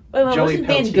say, Wait, Joey wasn't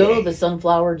Van Gogh the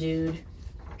sunflower dude?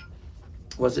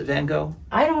 Was it Van Gogh?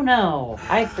 I don't know.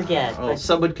 I forget. Well,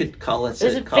 someone could call it.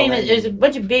 There's a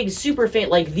bunch of big, super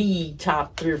famous, like the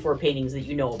top 3 or 4 paintings that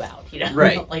you know about. You know,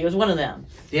 right? Like it was one of them.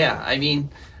 Yeah, I mean,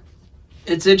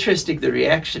 it's interesting the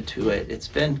reaction to it. It's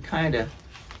been kind of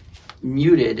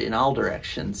muted in all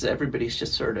directions. Everybody's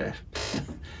just sort of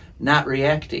not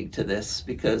reacting to this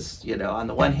because, you know, on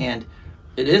the one hand,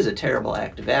 it is a terrible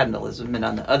act of vandalism, and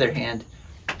on the other hand,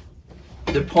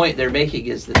 the point they're making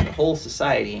is that the whole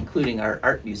society, including our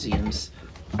art museums,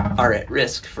 are at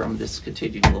risk from this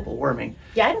continued global warming.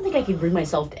 Yeah, I don't think I could bring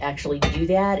myself to actually do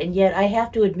that, and yet I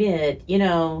have to admit, you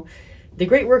know, the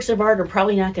great works of art are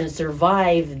probably not going to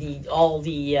survive all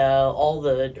the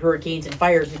hurricanes and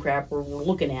fires and crap we're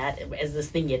looking at as this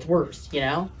thing gets worse. You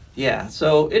know? Yeah.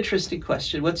 So interesting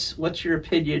question. What's your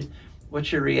opinion?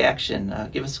 What's your reaction?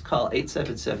 Give us a call,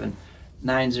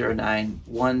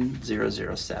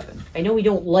 877-909-1007. I know we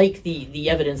don't like the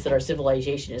evidence that our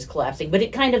civilization is collapsing, but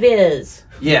it kind of is.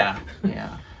 Yeah.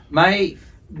 My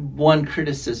one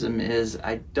criticism is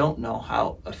I don't know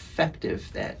how effective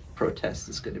that protest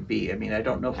is going to be. I mean, I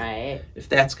don't know if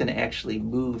that's going to actually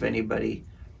move anybody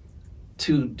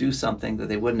to do something that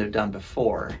they wouldn't have done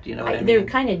before. Do you know what I mean? They're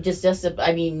kind of just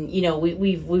I mean, you know,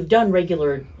 we've done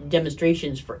regular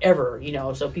demonstrations forever, you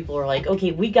know, so people are like,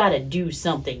 okay, we got to do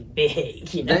something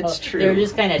big, you know. That's true. They're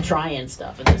just kind of trying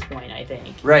stuff at this point, I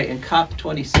think. Right, and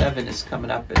COP27 is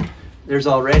coming up, and there's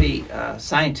already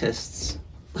scientists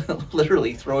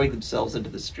literally throwing themselves into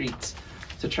the streets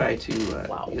to try to,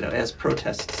 you know, as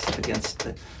protests against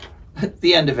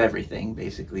the end of everything,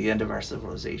 basically, the end of our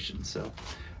civilization. So,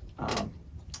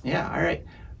 yeah, all right.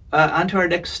 On to our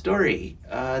next story.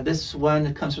 This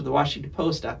one comes from the Washington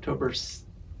Post, October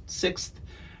 6th.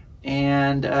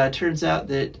 And it turns out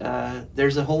that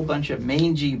there's a whole bunch of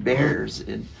mangy bears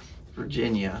in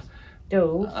Virginia.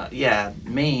 Oh. Yeah,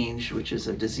 mange, which is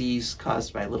a disease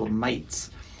caused by little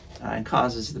mites, and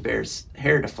causes the bear's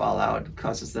hair to fall out,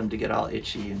 causes them to get all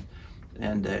itchy,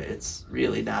 and it's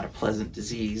really not a pleasant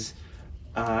disease.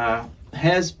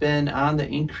 Has been on the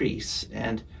increase,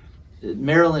 and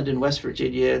Maryland and West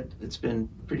Virginia, it's been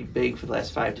pretty big for the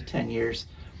last 5 to 10 years.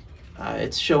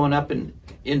 It's showing up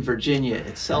in Virginia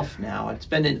itself now. It's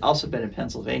also been in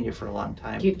Pennsylvania for a long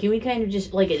time. Can we kind of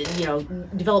just, like, you know,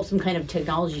 develop some kind of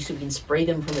technology so we can spray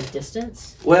them from a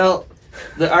distance? Well,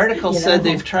 the article said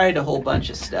they've tried a whole bunch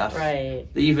of stuff. Right.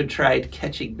 They even tried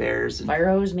catching bears and fire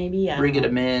hose, maybe? Bringing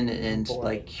them in and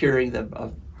like curing them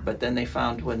of. But then they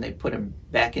found when they put them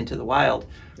back into the wild,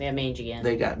 they got mange again.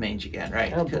 They got mange again,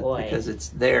 right? Oh boy! Because it's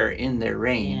there in their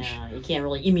range. Yeah, you can't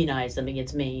really immunize them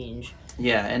against mange.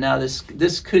 Yeah, and now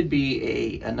this could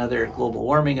be another global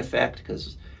warming effect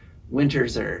because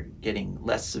winters are getting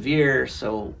less severe,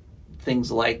 so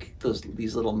things like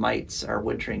these little mites are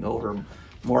wintering over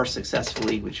more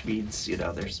successfully, which means, you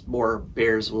know, there's more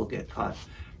bears will get caught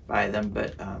by them.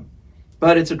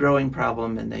 But it's a growing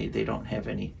problem, and they don't have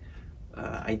any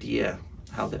idea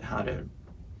how to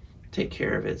take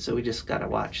care of it. So we just got to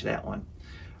watch that one.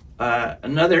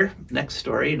 Next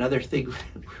story, another thing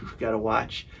we've got to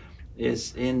watch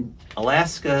is in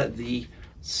Alaska, the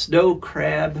snow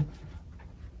crab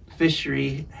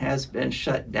fishery has been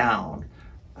shut down.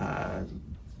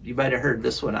 You might have heard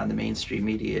this one on the mainstream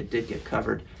media. It did get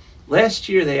covered. Last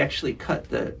year, they actually cut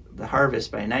the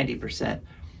harvest by 90%,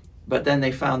 but then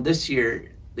they found this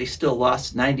year they still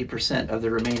lost 90% of the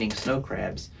remaining snow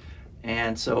crabs.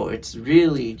 And so it's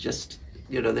really just,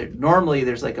 you know, normally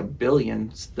there's like 1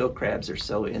 billion snow crabs or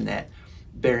so in that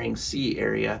Bering Sea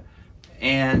area.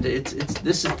 And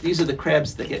these are the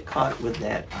crabs that get caught with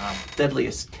that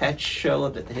Deadliest Catch show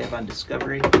that they have on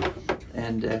Discovery.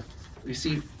 And you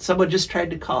see, someone just tried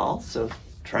to call, so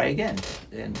try again.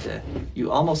 And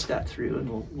you almost got through, and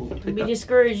we'll pick up. Be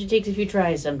discouraged. It takes a few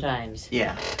tries sometimes.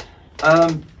 Yeah.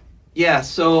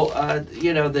 So,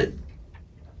 you know, the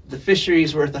fishery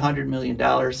is worth $100 million. In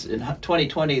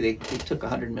 2020, they took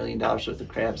 $100 million worth of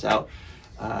crabs out.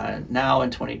 Now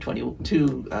in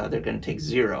 2022, they're going to take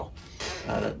zero.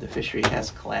 The fishery has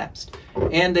collapsed,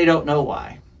 and they don't know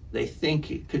why. They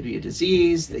think it could be a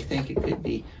disease. They think it could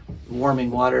be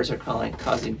warming waters are causing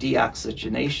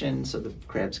deoxygenation, so the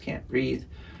crabs can't breathe.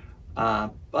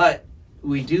 But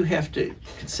we do have to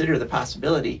consider the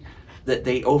possibility that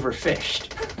they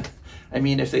overfished. I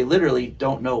mean, if they literally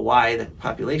don't know why the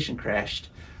population crashed,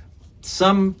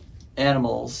 some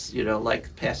animals, you know,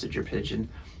 like passenger pigeon,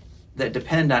 that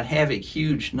depend on having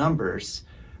huge numbers,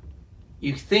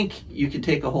 you think you can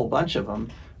take a whole bunch of them,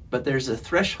 but there's a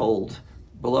threshold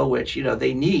below which, you know,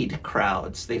 they need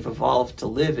crowds. They've evolved to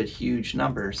live at huge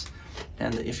numbers.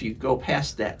 And if you go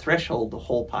past that threshold, the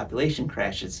whole population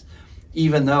crashes,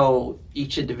 even though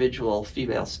each individual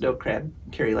female snow crab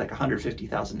carry like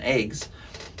 150,000 eggs.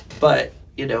 But,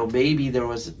 you know, maybe there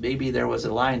was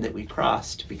a line that we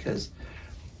crossed, because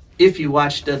if you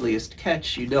watch Deadliest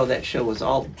Catch, you know that show was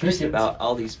all just about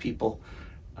all these people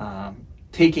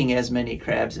taking as many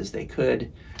crabs as they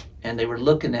could, and they were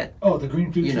looking at the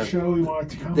Green Future show. We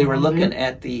wanted to come. They were looking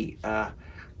at the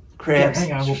crabs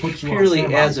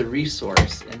purely as a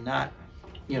resource, and not,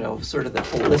 you know, sort of the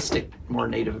holistic, more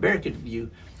Native American view,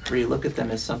 where you look at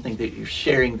them as something that you're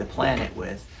sharing the planet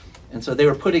with. And so they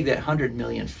were putting that $100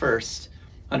 million first,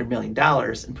 $100 million,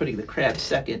 and putting the crab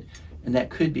second, and that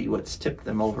could be what's tipped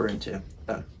them over into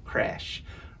a crash.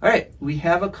 All right, we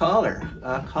have a caller.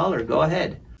 Caller, go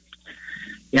ahead.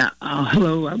 Yeah,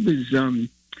 hello. I was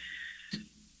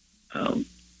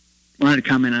wanted to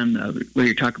comment on where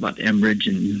you talk about the Enbridge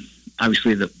and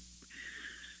obviously the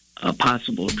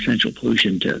possible potential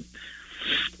pollution to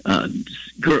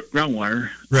groundwater.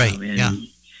 Right. And yeah.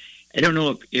 I don't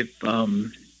know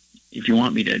if you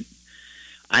want me to.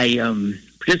 I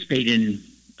participate in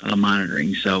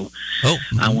monitoring, so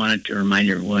I wanted to remind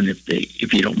everyone,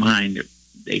 if you don't mind, if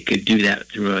they could do that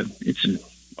through it's an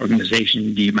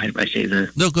organization. Do you mind if I say the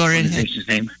organization's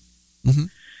name? Mm-hmm.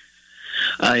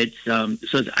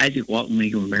 It's Isaac Walton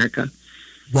League of America.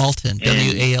 Walton,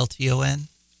 W-A-L-T-O-N.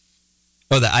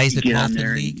 Oh, the Isaac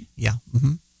Walton League. Yeah.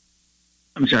 Mm-hmm.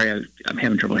 I'm sorry, I'm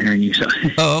having trouble hearing you. So.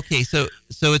 Oh, okay. So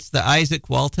it's the Isaac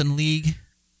Walton League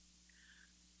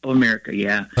of America.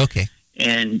 Yeah. Okay.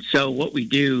 And so what we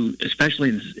do, especially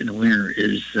in the winter,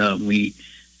 is we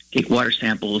take water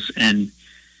samples and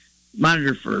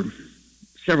monitor for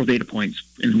several data points.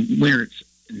 In winter,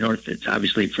 it's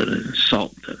obviously for the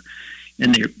salt.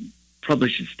 And they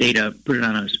publish this data, put it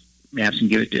on maps, and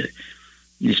give it to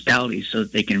municipalities so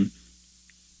that they can,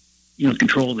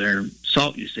 control their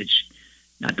salt usage,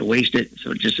 not to waste it, so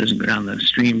it just doesn't go down the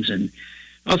streams. And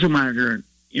also monitor,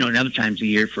 in other times of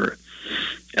year for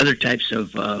other types of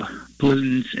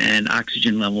pollutants and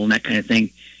oxygen level and that kind of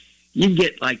thing. You can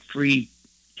get like free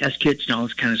test kits and all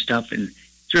this kind of stuff, and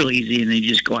it's really easy. And then you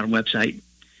just go on a website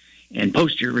and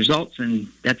post your results, and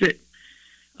that's it.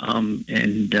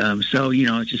 So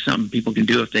it's just something people can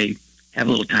do if they have a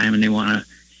little time and they want to.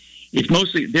 It's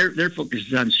mostly their focus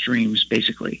is on streams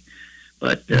basically,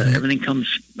 but everything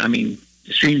comes. I mean,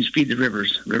 the streams feed the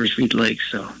rivers feed the lakes.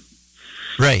 So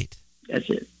right, that's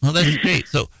it. Well, that's great.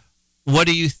 So, what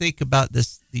do you think about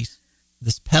this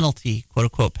penalty, quote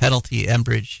unquote penalty,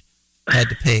 Enbridge had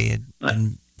to pay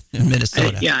in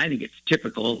Minnesota? I think it's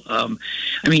typical.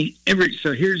 Enbridge.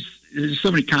 So there's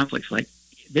so many conflicts. Like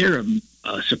they're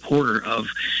a supporter of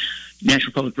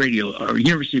National Public Radio or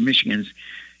University of Michigan's.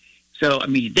 So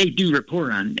they do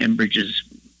report on Enbridge's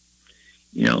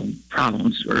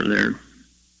problems or their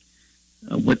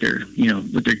what they're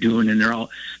doing, and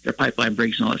their pipeline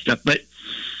breaks and all that stuff. But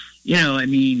I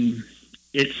mean,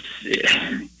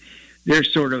 they're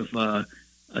sort of a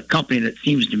company that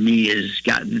seems to me has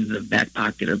gotten in the back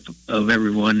pocket of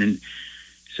everyone, and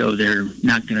so they're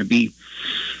not going to be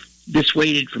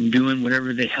dissuaded from doing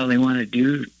whatever the hell they want to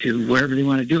do to wherever they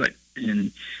want to do it.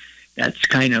 And that's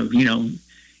kind of,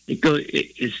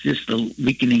 it's just the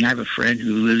weakening. I have a friend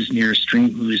who lives near a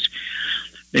stream who's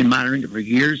been monitoring it for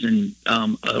years, and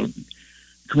a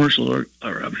commercial or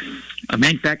a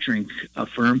manufacturing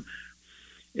firm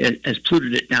has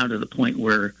polluted it down to the point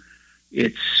where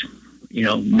it's,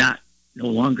 no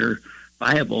longer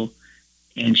viable.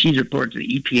 And she's reported to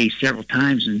the EPA several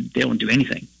times, and they won't do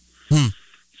anything.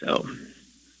 So,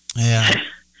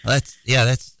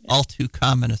 that's all too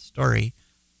common a story.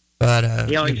 But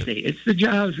they always say it's the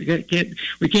jobs.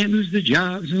 We can't lose the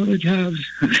jobs. All the jobs.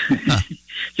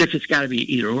 Just it's got to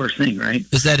be either or thing, right?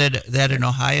 Is that an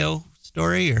Ohio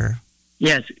story or?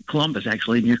 Yes, Columbus,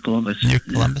 actually, near Columbus. Near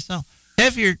Columbus. Oh,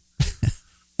 have your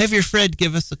friend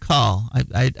give us a call.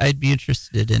 I'd be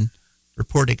interested in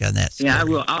reporting on that story. Yeah, I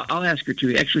will. I'll ask her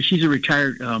to. Actually, she's a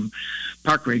retired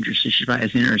park ranger, so she probably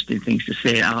has interesting things to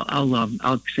say.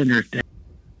 I'll send her a text.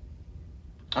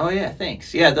 Oh yeah,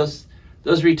 thanks. Yeah, those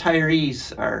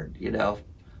retirees are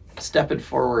stepping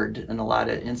forward in a lot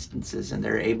of instances, and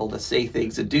they're able to say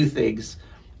things and do things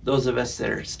those of us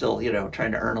that are still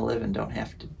trying to earn a living don't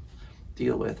have to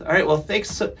deal with. All right, well,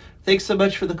 thanks so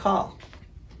much for the call.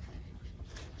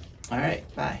 All right,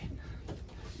 bye.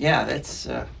 Yeah, that's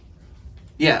an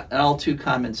all too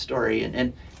common story,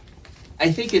 and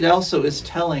I think it also is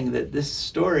telling that this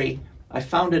story, I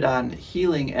found it on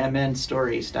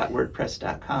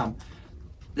healingmnstories.wordpress.com.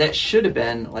 That should have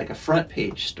been like a front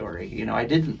page story. I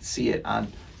didn't see it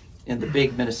in the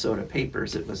big Minnesota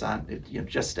papers. It was on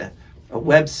just a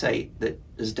website that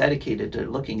is dedicated to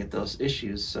looking at those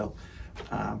issues. So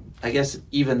I guess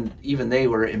even they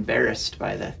were embarrassed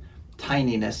by the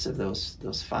tininess of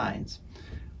those fines.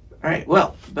 All right,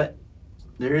 well, but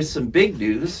there is some big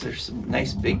news. There's some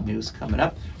nice big news coming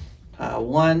up. The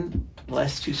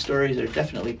last two stories are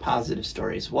definitely positive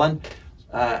stories. One,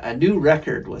 a new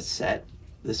record was set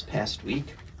this past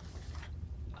week.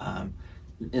 And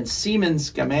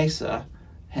Siemens Gamesa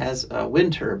has a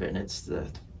wind turbine. The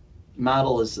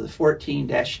model is the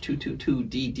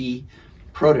 14-222DD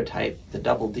prototype, the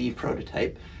double D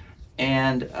prototype.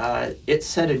 And it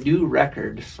set a new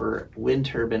record for wind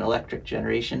turbine electric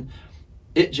generation.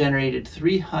 It generated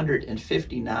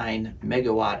 359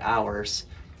 megawatt hours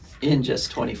in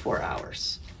just 24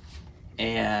 hours.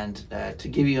 And to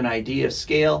give you an idea of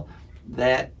scale,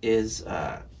 that is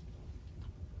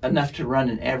enough to run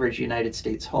an average United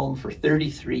States home for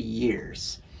 33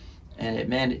 years. And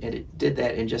it did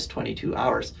that in just 22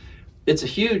 hours. It's a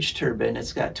huge turbine.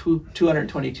 It's got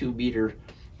 222 meter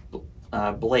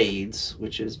blades,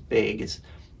 which is big.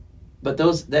 But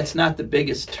that's not the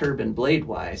biggest turbine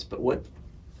blade-wise. But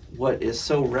what is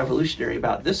so revolutionary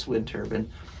about this wind turbine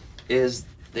is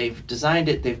they've designed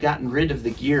it, they've gotten rid of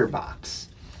the gearbox.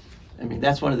 I mean,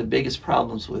 that's one of the biggest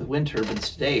problems with wind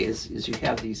turbines today is you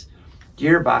have these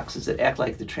gearboxes that act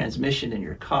like the transmission in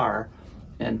your car,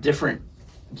 and different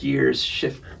gears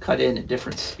cut in at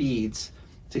different speeds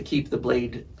to keep the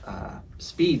blade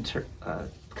speed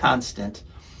constant.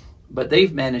 But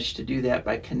they've managed to do that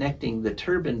by connecting the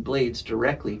turbine blades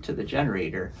directly to the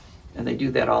generator, and they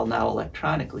do that all now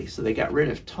electronically. So they got rid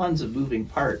of tons of moving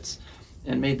parts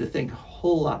and made the thing a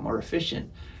whole lot more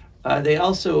efficient. They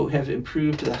also have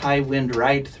improved the high wind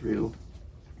ride-through,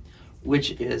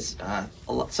 which is,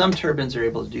 some turbines are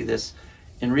able to do this.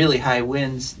 In really high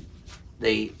winds,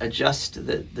 they adjust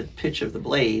the pitch of the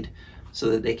blade so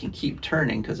that they can keep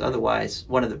turning, because otherwise,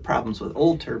 one of the problems with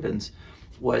old turbines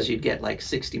was you'd get like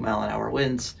 60-mile-an-hour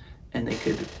winds, and they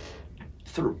could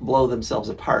blow themselves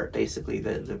apart, basically.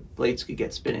 The blades could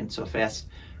get spinning so fast.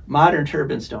 Modern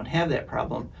turbines don't have that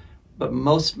problem, but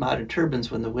most modern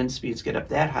turbines, when the wind speeds get up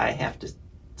that high, have to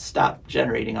stop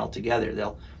generating altogether.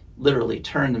 They'll literally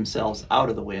turn themselves out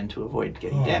of the wind to avoid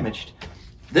getting damaged.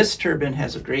 This turbine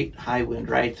has a great high wind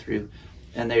ride-through,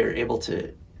 and they are able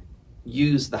to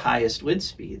use the highest wind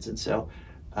speeds. And so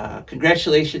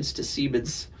congratulations to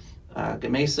Siemens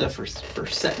Gamesa for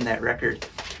setting that record.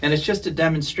 And it's just a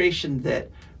demonstration that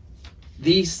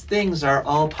these things are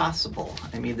all possible.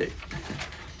 I mean,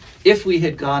 if we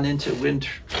had gone into wind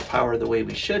power the way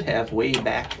we should have way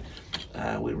back,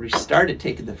 we started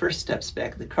taking the first steps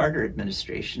back in the Carter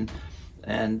administration,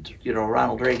 and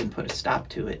Ronald Reagan put a stop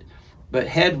to it. But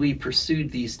had we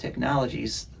pursued these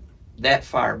technologies that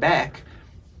far back,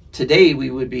 today we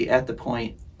would be at the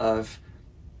point of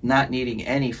not needing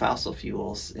any fossil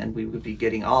fuels, and we would be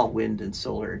getting all wind and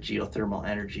solar and geothermal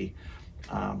energy,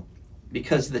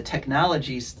 because the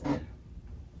technologies,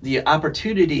 the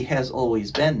opportunity has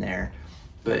always been there,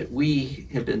 but we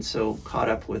have been so caught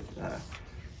up with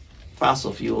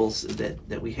fossil fuels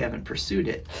that we haven't pursued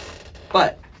it.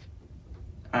 But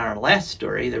our last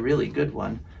story, the really good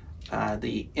one,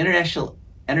 the International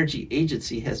Energy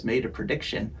Agency has made a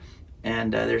prediction,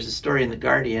 and there's a story in The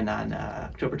Guardian on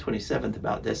October 27th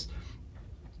about this.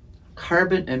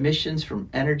 Carbon emissions from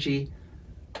energy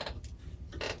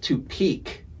to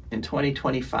peak in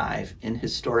 2025 in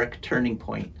historic turning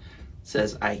point,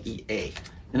 says IEA.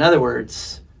 In other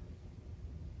words,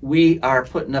 we are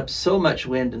putting up so much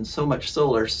wind and so much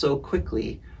solar so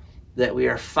quickly that we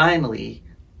are finally,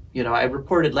 you know, I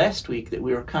reported last week that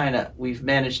we've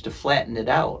managed to flatten it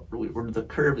out. The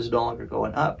curve is no longer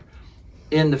going up.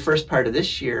 In the first part of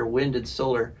this year, wind and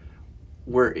solar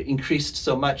were increased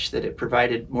so much that it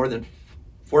provided more than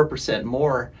 4%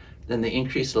 more than the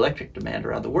increased electric demand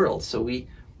around the world. So we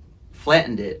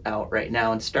flattened it out right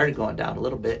now and started going down a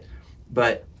little bit.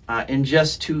 But in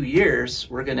just 2 years,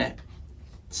 we're going to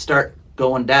start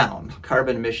going down.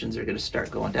 Carbon emissions are going to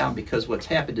start going down, because what's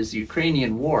happened is the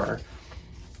Ukrainian war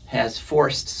has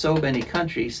forced so many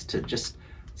countries to just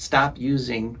stop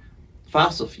using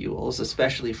fossil fuels,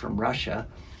 especially from Russia,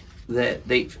 that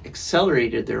they've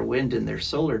accelerated their wind and their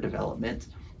solar development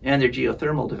and their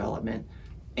geothermal development.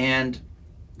 And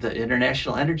the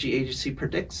International Energy Agency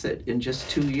predicts that in just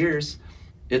 2 years,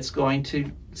 it's going to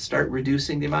start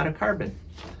reducing the amount of carbon.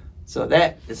 So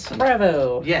that is some,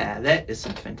 bravo. Yeah, that is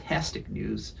some fantastic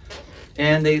news.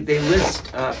 And they list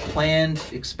planned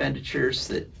expenditures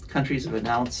that countries have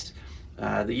announced.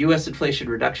 The U.S. Inflation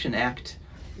Reduction Act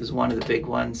is one of the big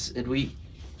ones, and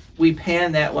we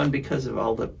pan that one because of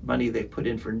all the money they put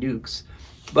in for nukes,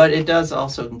 but it does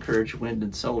also encourage wind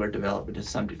and solar development to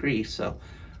some degree. So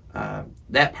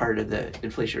that part of the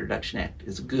Inflation Reduction Act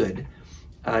is good.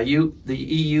 The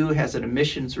EU has an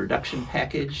emissions reduction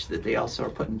package that they also are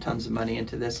putting tons of money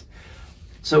into this.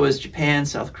 So is Japan,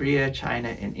 South Korea, China,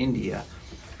 and India.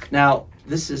 Now,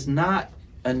 this is not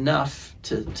enough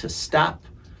to stop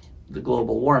the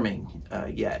global warming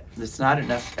yet. It's not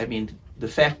enough. I mean, the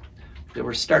fact that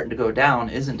we're starting to go down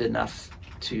isn't enough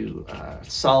to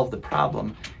solve the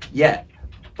problem yet,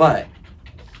 but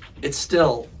it's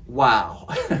still, wow.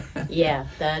 Yeah,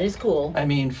 that is cool. I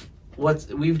mean,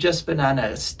 we've just been on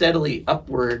a steadily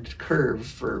upward curve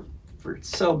for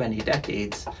so many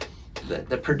decades.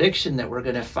 The prediction that we're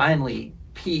going to finally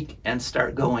peak and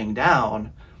start going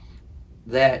down,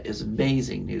 that is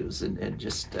amazing news, and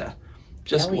just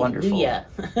wonderful. Yeah.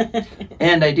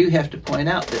 And I do have to point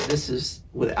out that this is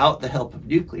without the help of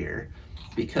nuclear,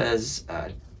 because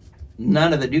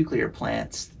none of the nuclear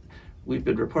plants we've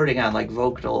been reporting on, like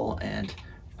Vogtle and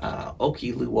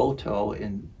Olkiluoto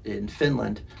in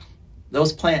Finland,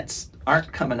 those plants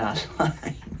aren't coming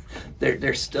online.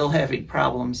 They're still having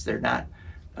problems. They're not,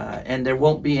 and there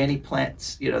won't be any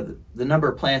plants. You know, the number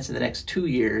of plants in the next 2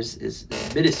 years is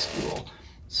minuscule.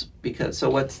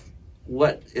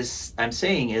 What I'm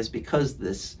saying is, because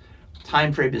this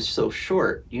time frame is so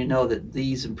short, you know that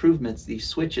these improvements, these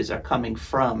switches, are coming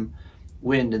from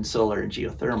wind and solar and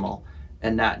geothermal,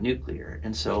 and not nuclear.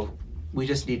 And so we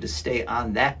just need to stay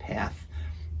on that path,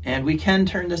 and we can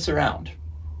turn this around.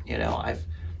 You know, I've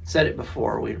said it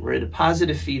before, we're in a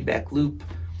positive feedback loop.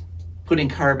 Putting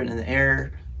carbon in the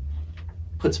air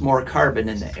puts more carbon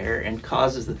in the air and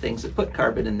causes the things that put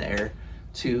carbon in the air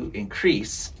to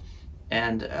increase.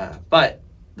 And but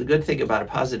the good thing about a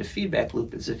positive feedback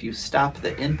loop is, if you stop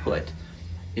the input,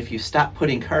 if you stop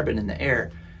putting carbon in the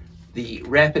air, the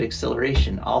rapid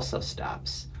acceleration also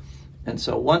stops. And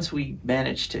so once we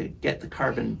manage to get the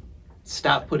carbon,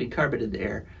 stop putting carbon in the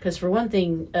air. Because for one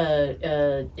thing,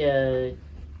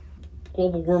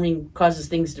 global warming causes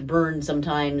things to burn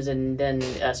sometimes, and then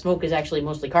smoke is actually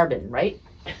mostly carbon, right?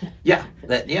 Yeah,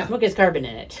 Smoke has carbon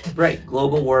in it. Right.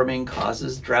 Global warming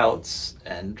causes droughts,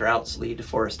 and droughts lead to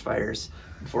forest fires.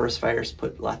 And forest fires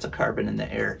put lots of carbon in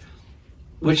the air,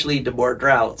 which lead to more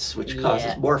droughts, which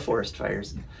causes more forest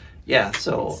fires. Yeah,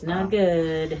 so it's not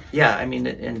good. Yeah, I mean,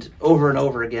 and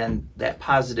over again, that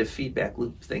positive feedback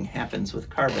loop thing happens with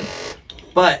carbon.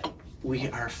 But we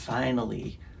are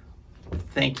finally,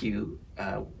 thank you,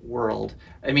 world.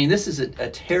 I mean, this is a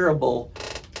terrible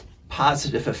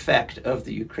positive effect of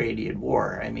the Ukrainian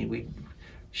war. I mean, we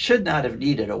should not have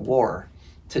needed a war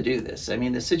to do this. I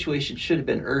mean, the situation should have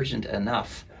been urgent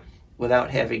enough without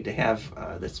having to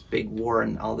have this big war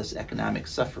and all this economic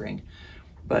suffering.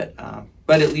 But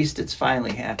at least it's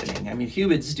finally happening. I mean,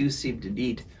 humans do seem to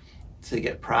need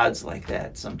get prods like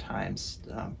that sometimes.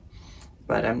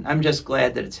 But I'm just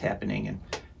glad that it's happening,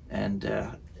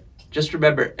 and just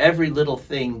remember every little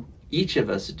thing each of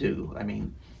us do. I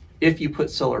mean, if you put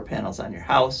solar panels on your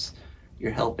house,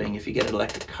 you're helping. If you get an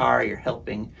electric car, you're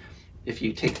helping. If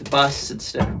you take the bus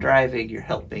instead of driving, you're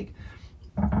helping.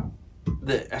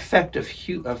 The effect of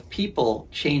people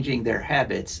changing their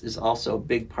habits is also a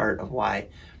big part of why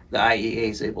the IEA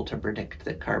is able to predict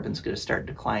that carbon's going to start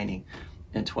declining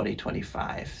in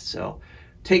 2025. So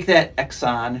take that,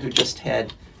 Exxon, who just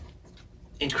had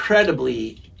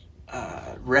incredibly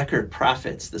record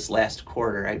profits this last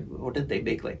quarter. What did they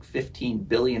make? Like $15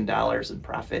 billion in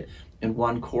profit in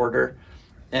one quarter.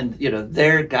 And, you know,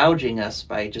 they're gouging us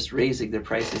by just raising their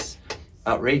prices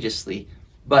outrageously.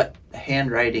 But the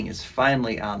handwriting is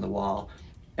finally on the wall.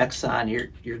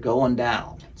 Exxon, you're going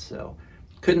down. So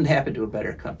couldn't happen to a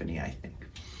better company, I think.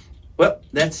 Well,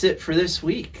 that's it for this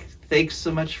week. Thanks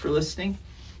so much for listening.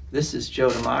 This is Joe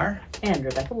DeMare. And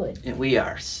Rebecca Lloyd. And we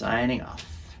are signing off.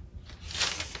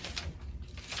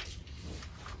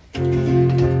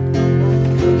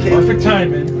 Okay. Perfect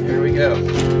timing. Here we go.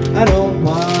 I don't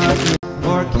want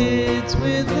more kids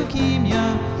with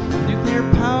leukemia. Nuclear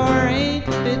power ain't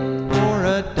fit for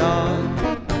a dog.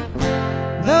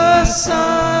 The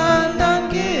sun done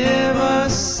give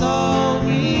us all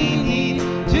we need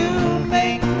to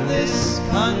make this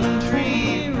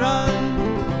country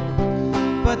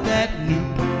run. But that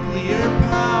nuclear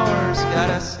power's got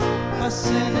us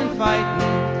fussing and fighting,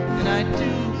 and I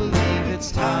do believe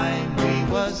it's time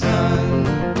we was done.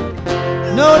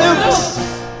 No nukes!